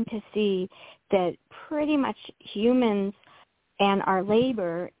starting to see that pretty much humans and our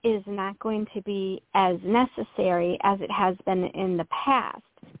labor is not going to be as necessary as it has been in the past.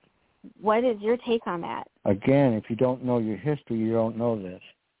 What is your take on that? Again, if you don't know your history, you don't know this.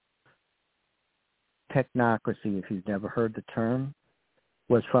 Technocracy, if you've never heard the term,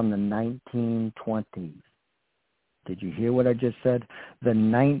 was from the 1920s. Did you hear what I just said? The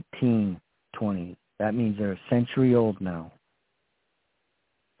 1920s. That means they're a century old now.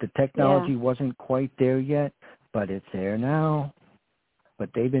 The technology wasn't quite there yet, but it's there now. But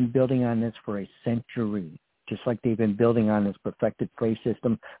they've been building on this for a century, just like they've been building on this perfected prey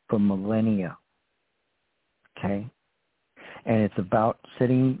system for millennia. Okay? And it's about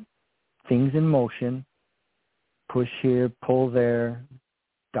setting things in motion, push here, pull there,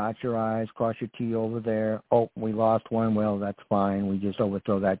 dot your I's, cross your T over there. Oh, we lost one. Well, that's fine. We just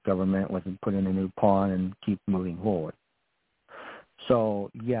overthrow that government and put in a new pawn and keep moving forward. So,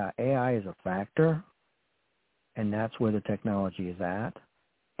 yeah, AI is a factor, and that's where the technology is at.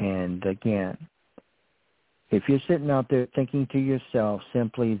 And, again, if you're sitting out there thinking to yourself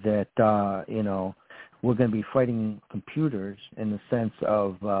simply that, we're going to be fighting computers in the sense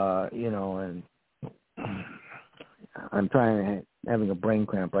of, and I'm having a brain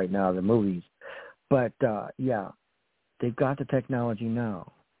cramp right now, the movies. But, they've got the technology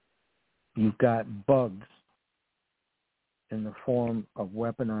now. You've got bugs in the form of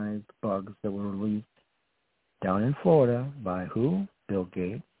weaponized bugs that were released down in Florida by who? Bill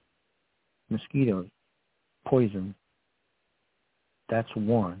Gates. Mosquitoes. Poison. That's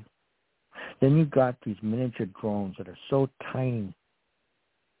one. Then you've got these miniature drones that are so tiny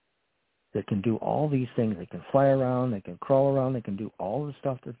that can do all these things. They can fly around, they can crawl around, they can do all the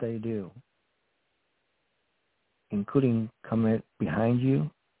stuff that they do, including come in behind you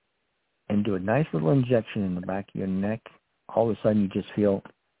and do a nice little injection in the back of your neck. All of a sudden you just feel,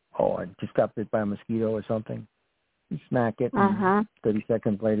 I just got bit by a mosquito or something. You smack it, and 30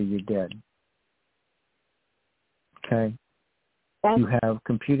 seconds later you're dead. Okay? You have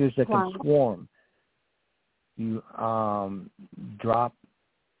computers that can swarm. You drop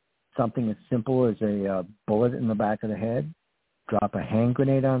something as simple as a bullet in the back of the head, drop a hand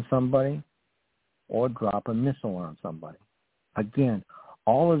grenade on somebody, or drop a missile on somebody. Again,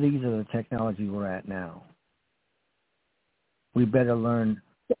 all of these are the technology we're at now. We better learn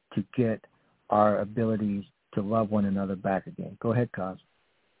to get our abilities to love one another back again. Go ahead, Coz.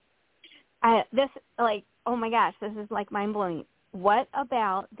 Oh my gosh, this is like mind-blowing. What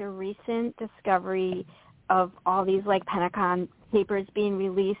about the recent discovery of all these Pentagon papers being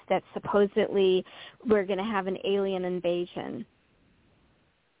released that supposedly we're going to have an alien invasion?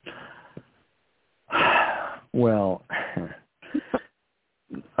 Well,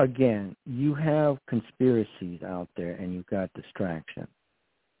 again, you have conspiracies out there and you've got distraction.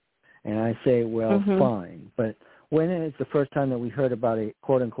 And I say, well, fine. But when is the first time that we heard about a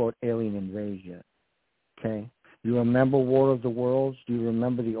quote-unquote alien invasion? Okay? You remember War of the Worlds? Do you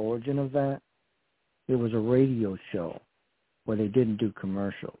remember the origin of that? It was a radio show where they didn't do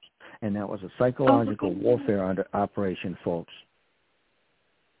commercials. And that was a psychological warfare operation, folks.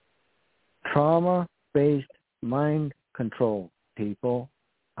 Trauma-based mind control, people.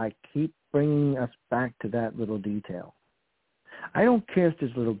 I keep bringing us back to that little detail. I don't care if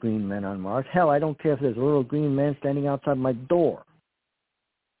there's little green men on Mars. Hell, I don't care if there's a little green man standing outside my door.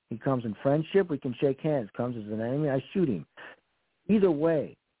 He comes in friendship, we can shake hands. Comes as an enemy, I shoot him. Either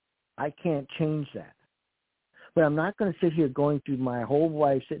way, I can't change that. But I'm not going to sit here going through my whole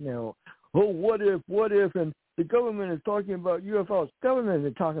life sitting there, what if, and the government is talking about UFOs. Government has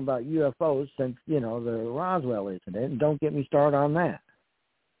been talking about UFOs since, the Roswell incident, and don't get me started on that.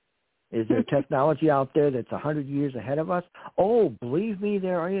 Is there technology out there that's 100 years ahead of us? Oh, believe me,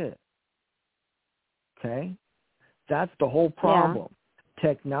 there is. Okay? That's the whole problem. Yeah.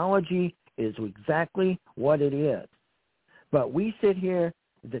 Technology is exactly what it is. But we sit here,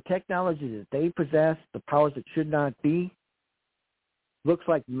 the technology that they possess, the powers that should not be, looks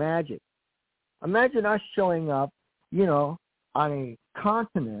like magic. Imagine us showing up, on a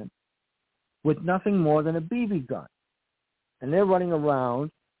continent with nothing more than a BB gun. And they're running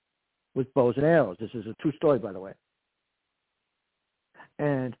around with bows and arrows. This is a true story, by the way.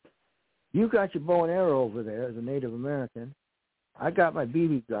 And you got your bow and arrow over there as a Native American. I got my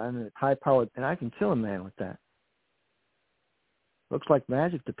BB gun, and it's high-powered, and I can kill a man with that. Looks like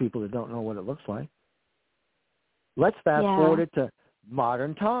magic to people that don't know what it looks like. Let's fast forward it to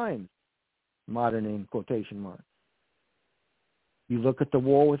modern times. Modern in quotation marks. You look at the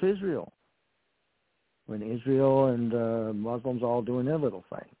war with Israel. When Israel and Muslims all doing their little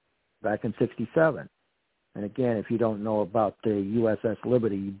thing back in 1967. And again, if you don't know about the USS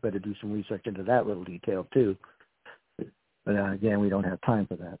Liberty, you better do some research into that little detail too. But again, we don't have time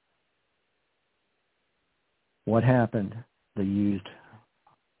for that. What happened? They used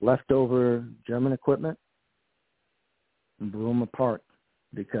leftover German equipment and blew them apart,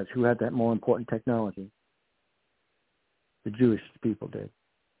 because who had that more important technology? The Jewish people did.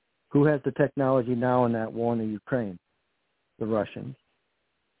 Who has the technology now in that war in the Ukraine? The Russians.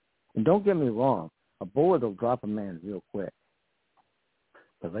 And don't get me wrong, a bullet will drop a man real quick.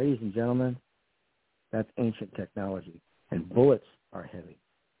 But ladies and gentlemen, that's ancient technology, and bullets are heavy.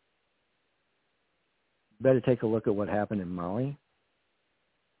 You better take a look at what happened in Mali.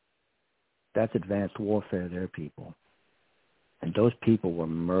 That's advanced warfare there, people. And those people were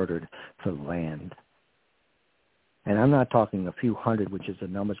murdered for land. And I'm not talking a few hundred, which is the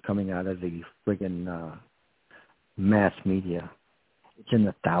numbers coming out of the friggin' mass media. It's in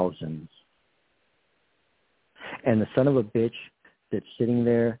the thousands. And the son of a bitch that's sitting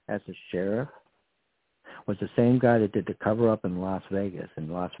there as the sheriff was the same guy that did the cover-up in Las Vegas. In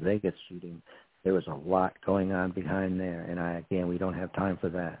the Las Vegas shooting, there was a lot going on behind there. And again, we don't have time for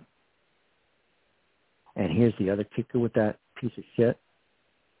that. And here's the other kicker with that piece of shit.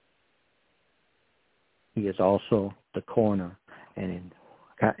 He is also the coroner. And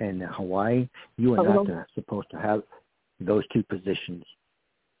in Hawaii, you are not supposed to have those two positions.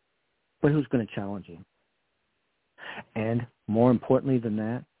 But who's going to challenge you? And more importantly than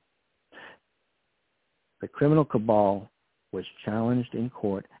that, the criminal cabal was challenged in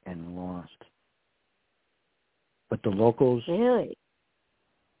court and lost. But the locals, really?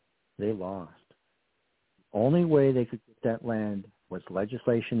 They lost. Only way they could get that land was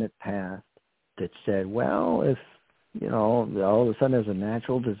legislation that passed that said, well, if, all of a sudden there's a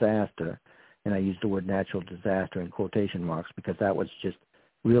natural disaster, and I use the word natural disaster in quotation marks because that was just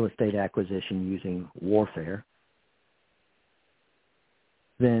real estate acquisition using warfare,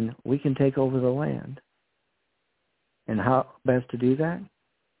 then we can take over the land. And how best to do that?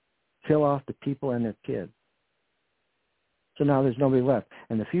 Kill off the people and their kids. So now there's nobody left.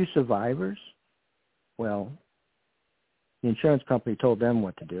 And the few survivors, well, the insurance company told them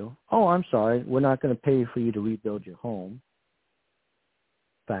what to do. Oh, I'm sorry, we're not going to pay for you to rebuild your home.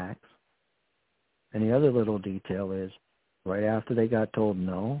 Facts. And the other little detail is, right after they got told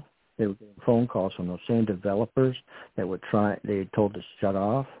no, they were getting phone calls from those same developers that were they had told to shove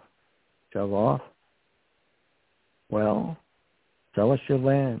off. Well, sell us your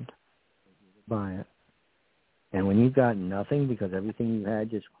land. Buy it. And when you got nothing because everything you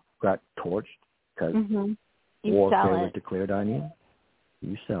had just got torched because warfare was declared on you,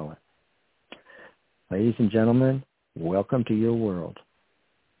 you sell it. Ladies and gentlemen, welcome to your world.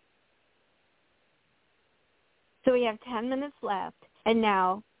 So we have 10 minutes left, and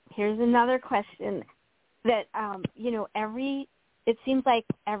now here's another question that, it seems like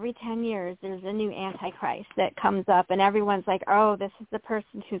every 10 years there's a new Antichrist that comes up, and everyone's like, oh, this is the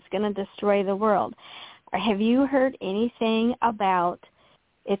person who's going to destroy the world. Have you heard anything about,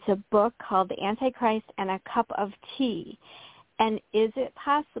 it's a book called The Antichrist and a Cup of Tea, and is it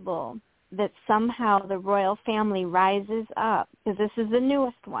possible that somehow the royal family rises up, because this is the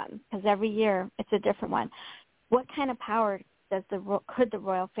newest one, because every year it's a different one. What kind of power could the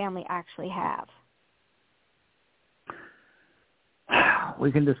royal family actually have?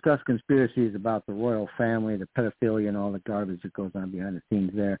 We can discuss conspiracies about the royal family, the pedophilia, and all the garbage that goes on behind the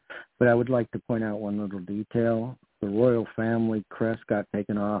scenes there. But I would like to point out one little detail. The royal family crest got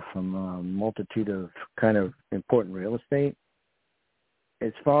taken off from a multitude of kind of important real estate.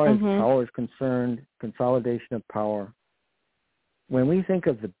 As far as power is concerned, consolidation of power, when we think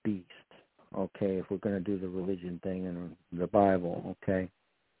of the beast, okay, if we're going to do the religion thing and the Bible, okay,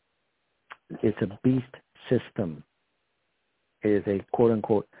 it's a beast system. It is a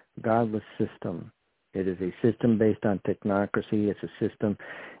quote-unquote godless system. It is a system based on technocracy. It's a system,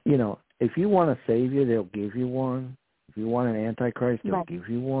 if you want a savior, they'll give you one. If you want an antichrist, they'll give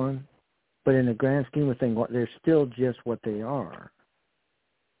you one. But in the grand scheme of things, they're still just what they are.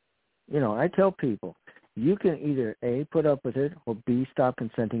 I tell people, you can either A, put up with it, or B, stop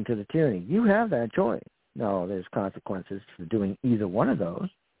consenting to the tyranny. You have that choice. No, there's consequences for doing either one of those.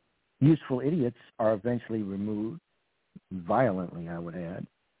 Useful idiots are eventually removed, violently, I would add.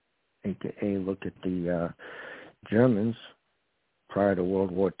 AKA, look at the Germans prior to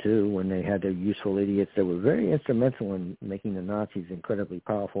World War II when they had their useful idiots that were very instrumental in making the Nazis incredibly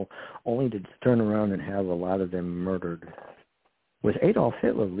powerful, only to turn around and have a lot of them murdered. With Adolf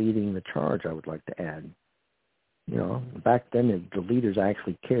Hitler leading the charge, I would like to add. You know, back then the leaders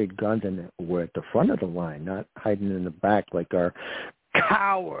actually carried guns and were at the front of the line, not hiding in the back like our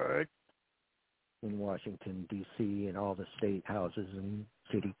cowards in Washington, D.C., and all the state houses and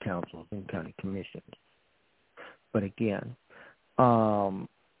city councils and county commissions. But again, the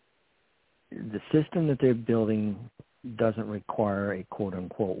system that they're building doesn't require a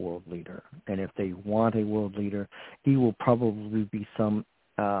quote-unquote world leader. And if they want a world leader, he will probably be some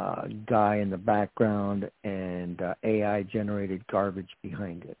guy in the background and AI-generated garbage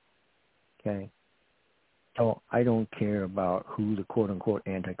behind it. Okay? So I don't care about who the quote-unquote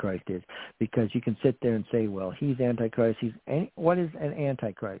Antichrist is, because you can sit there and say, well, he's Antichrist. What is an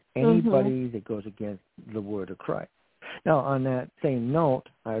Antichrist? Anybody that goes against the word of Christ. Now, on that same note,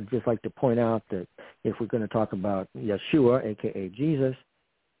 I'd just like to point out that if we're going to talk about Yeshua, a.k.a. Jesus,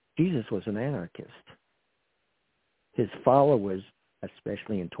 Jesus was an anarchist. His followers,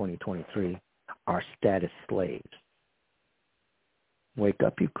 especially in 2023, are status slaves. Wake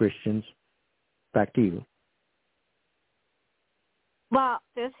up, you Christians. Back to you. Well,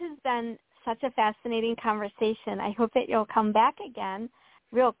 this has been such a fascinating conversation. I hope that you'll come back again.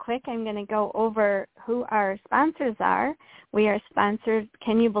 Real quick, I'm going to go over who our sponsors are. We are sponsored,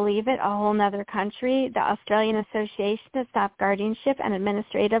 can you believe it, a whole nother country, the Australian Association to Stop Guardianship and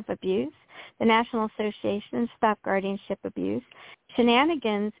Administrative Abuse, the National Association to Stop Guardianship Abuse,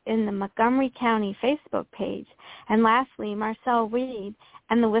 Shenanigans in the Montgomery County Facebook page, and lastly, Marcel Reed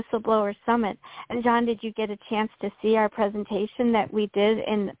and the Whistleblower Summit. And John, did you get a chance to see our presentation that we did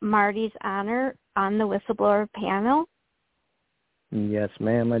in Marty's honor on the Whistleblower panel? Yes,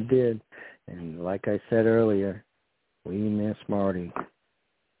 ma'am, I did. And like I said earlier, we miss Marty.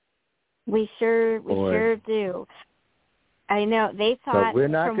 We sure do. I know. They thought,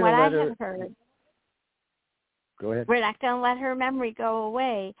 from what I have heard, go ahead. We're not going to let her memory go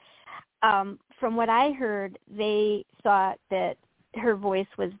away. From what I heard, they thought that her voice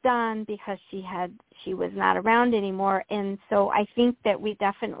was done because she was not around anymore. And so I think that we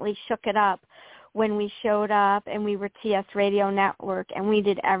definitely shook it up when we showed up, and we were TS Radio Network, and we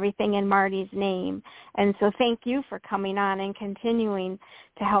did everything in Marty's name. And so thank you for coming on and continuing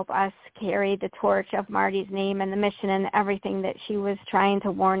to help us carry the torch of Marty's name and the mission and everything that she was trying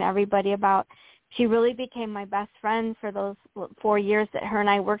to warn everybody about. She really became my best friend for those 4 years that her and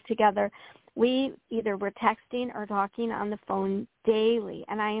I worked together. We either were texting or talking on the phone daily,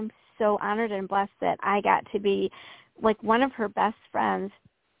 and I am so honored and blessed that I got to be like one of her best friends.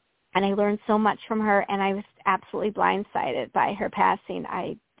 And I learned so much from her, and I was absolutely blindsided by her passing.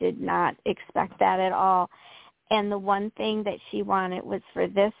 I did not expect that at all. And the one thing that she wanted was for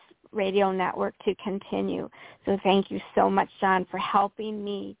this radio network to continue. So thank you so much, John, for helping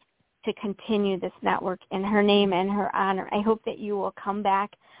me to continue this network in her name and her honor. I hope that you will come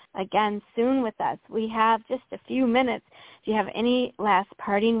back again soon with us. We have just a few minutes. Do you have any last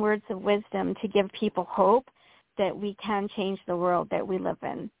parting words of wisdom to give people hope that we can change the world that we live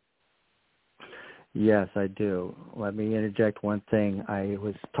in? Yes, I do. Let me interject one thing. I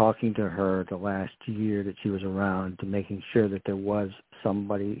was talking to her the last year that she was around to making sure that there was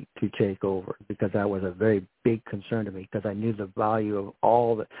somebody to take over, because that was a very big concern to me, because I knew the value of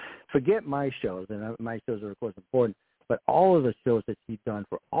all the, forget my shows, and my shows are, of course, important, but all of the shows that she'd done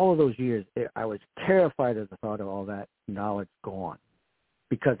for all of those years, I was terrified at the thought of all that knowledge gone,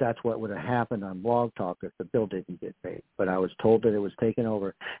 because that's what would have happened on Blog Talk if the bill didn't get paid. But I was told that it was taken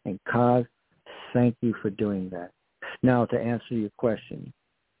over, and Coz, thank you for doing that. Now, to answer your question,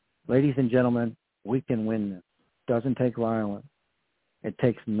 ladies and gentlemen, we can win this. It doesn't take violence. It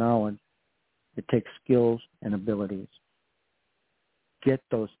takes knowledge. It takes skills and abilities. Get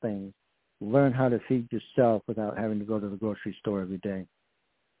those things. Learn how to feed yourself without having to go to the grocery store every day.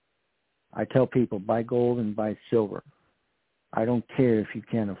 I tell people, buy gold and buy silver. I don't care if you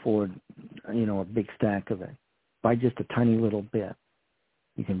can't afford, a big stack of it. Buy just a tiny little bit.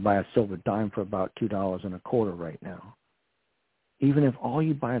 You can buy a silver dime for about $2.25 right now. Even if all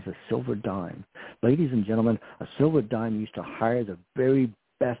you buy is a silver dime. Ladies and gentlemen, a silver dime used to hire the very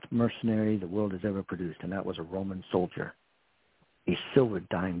best mercenary the world has ever produced, and that was a Roman soldier. A silver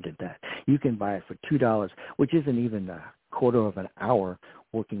dime did that. You can buy it for $2, which isn't even a quarter of an hour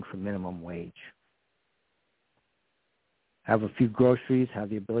working for minimum wage. have a few groceries, have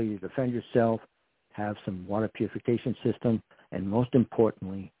the ability to defend yourself, have some water purification system, and most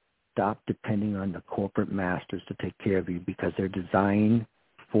importantly, stop depending on the corporate masters to take care of you, because their design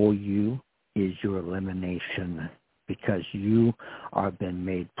for you is your elimination, because you are been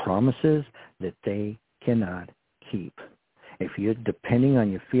made promises that they cannot keep. If you're depending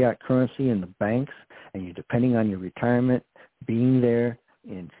on your fiat currency in the banks and you're depending on your retirement being there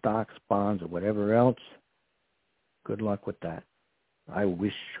in stocks, bonds, or whatever else, good luck with that. I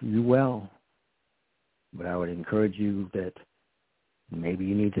wish you well, but I would encourage you that maybe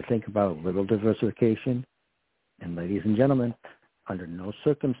you need to think about a little diversification. And ladies and gentlemen, under no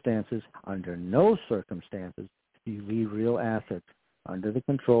circumstances, do you leave real assets under the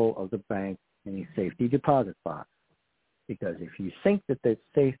control of the bank in a safety deposit box. Because if you think that it's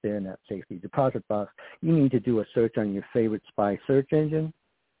safe there in that safety deposit box, you need to do a search on your favorite spy search engine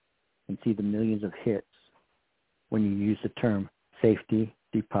and see the millions of hits when you use the term safety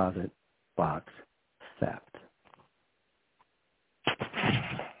deposit box theft.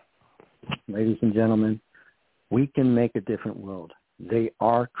 Ladies and gentlemen, we can make a different world. They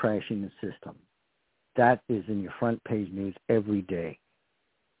are crashing the system. That is in your front page news every day.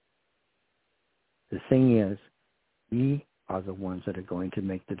 The thing is, we are the ones that are going to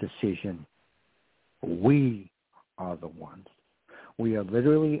make the decision. We are the ones. We are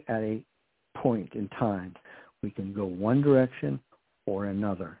literally at a point in time we can go one direction or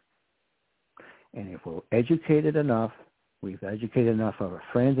another. And if we're educated enough, we've educated enough of our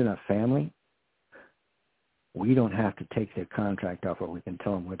friends and our family, we don't have to take their contract off, or we can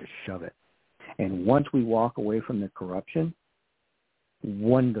tell them where to shove it. And once we walk away from the corruption,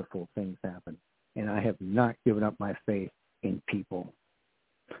 wonderful things happen. And I have not given up my faith in people.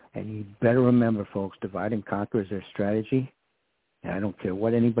 And you better remember, folks, divide and conquer is their strategy. And I don't care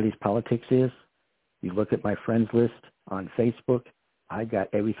what anybody's politics is. You look at my friends list on Facebook, I got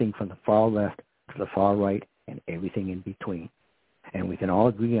everything from the far left to the far right and everything in between. And we can all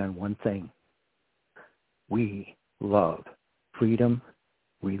agree on one thing. We love freedom.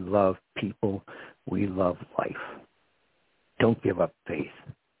 We love people. We love life. Don't give up faith.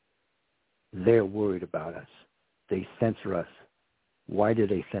 They're worried about us. They censor us. Why do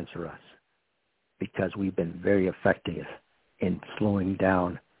they censor us? Because we've been very effective in slowing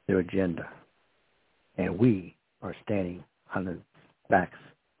down their agenda. And we are standing on the backs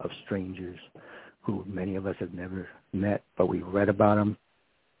of strangers who many of us have never met, but we read about them.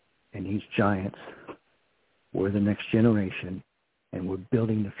 And these giants, we're the next generation, and we're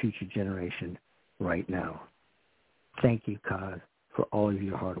building the future generation right now. Thank you, Coz, for all of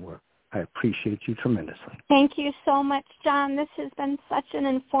your hard work. I appreciate you tremendously. Thank you so much, John. This has been such an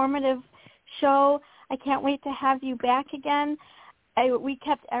informative show. I can't wait to have you back again. We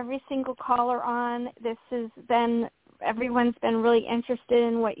kept every single caller on. Everyone's been really interested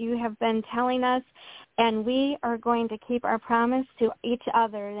in what you have been telling us, and we are going to keep our promise to each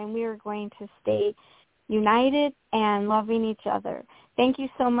other, and we are going to stay united and loving each other. Thank you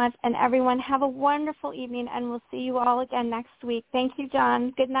so much, and everyone have a wonderful evening, and we'll see you all again next week. Thank you,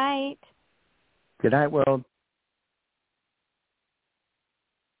 John. Good night. Good night, world.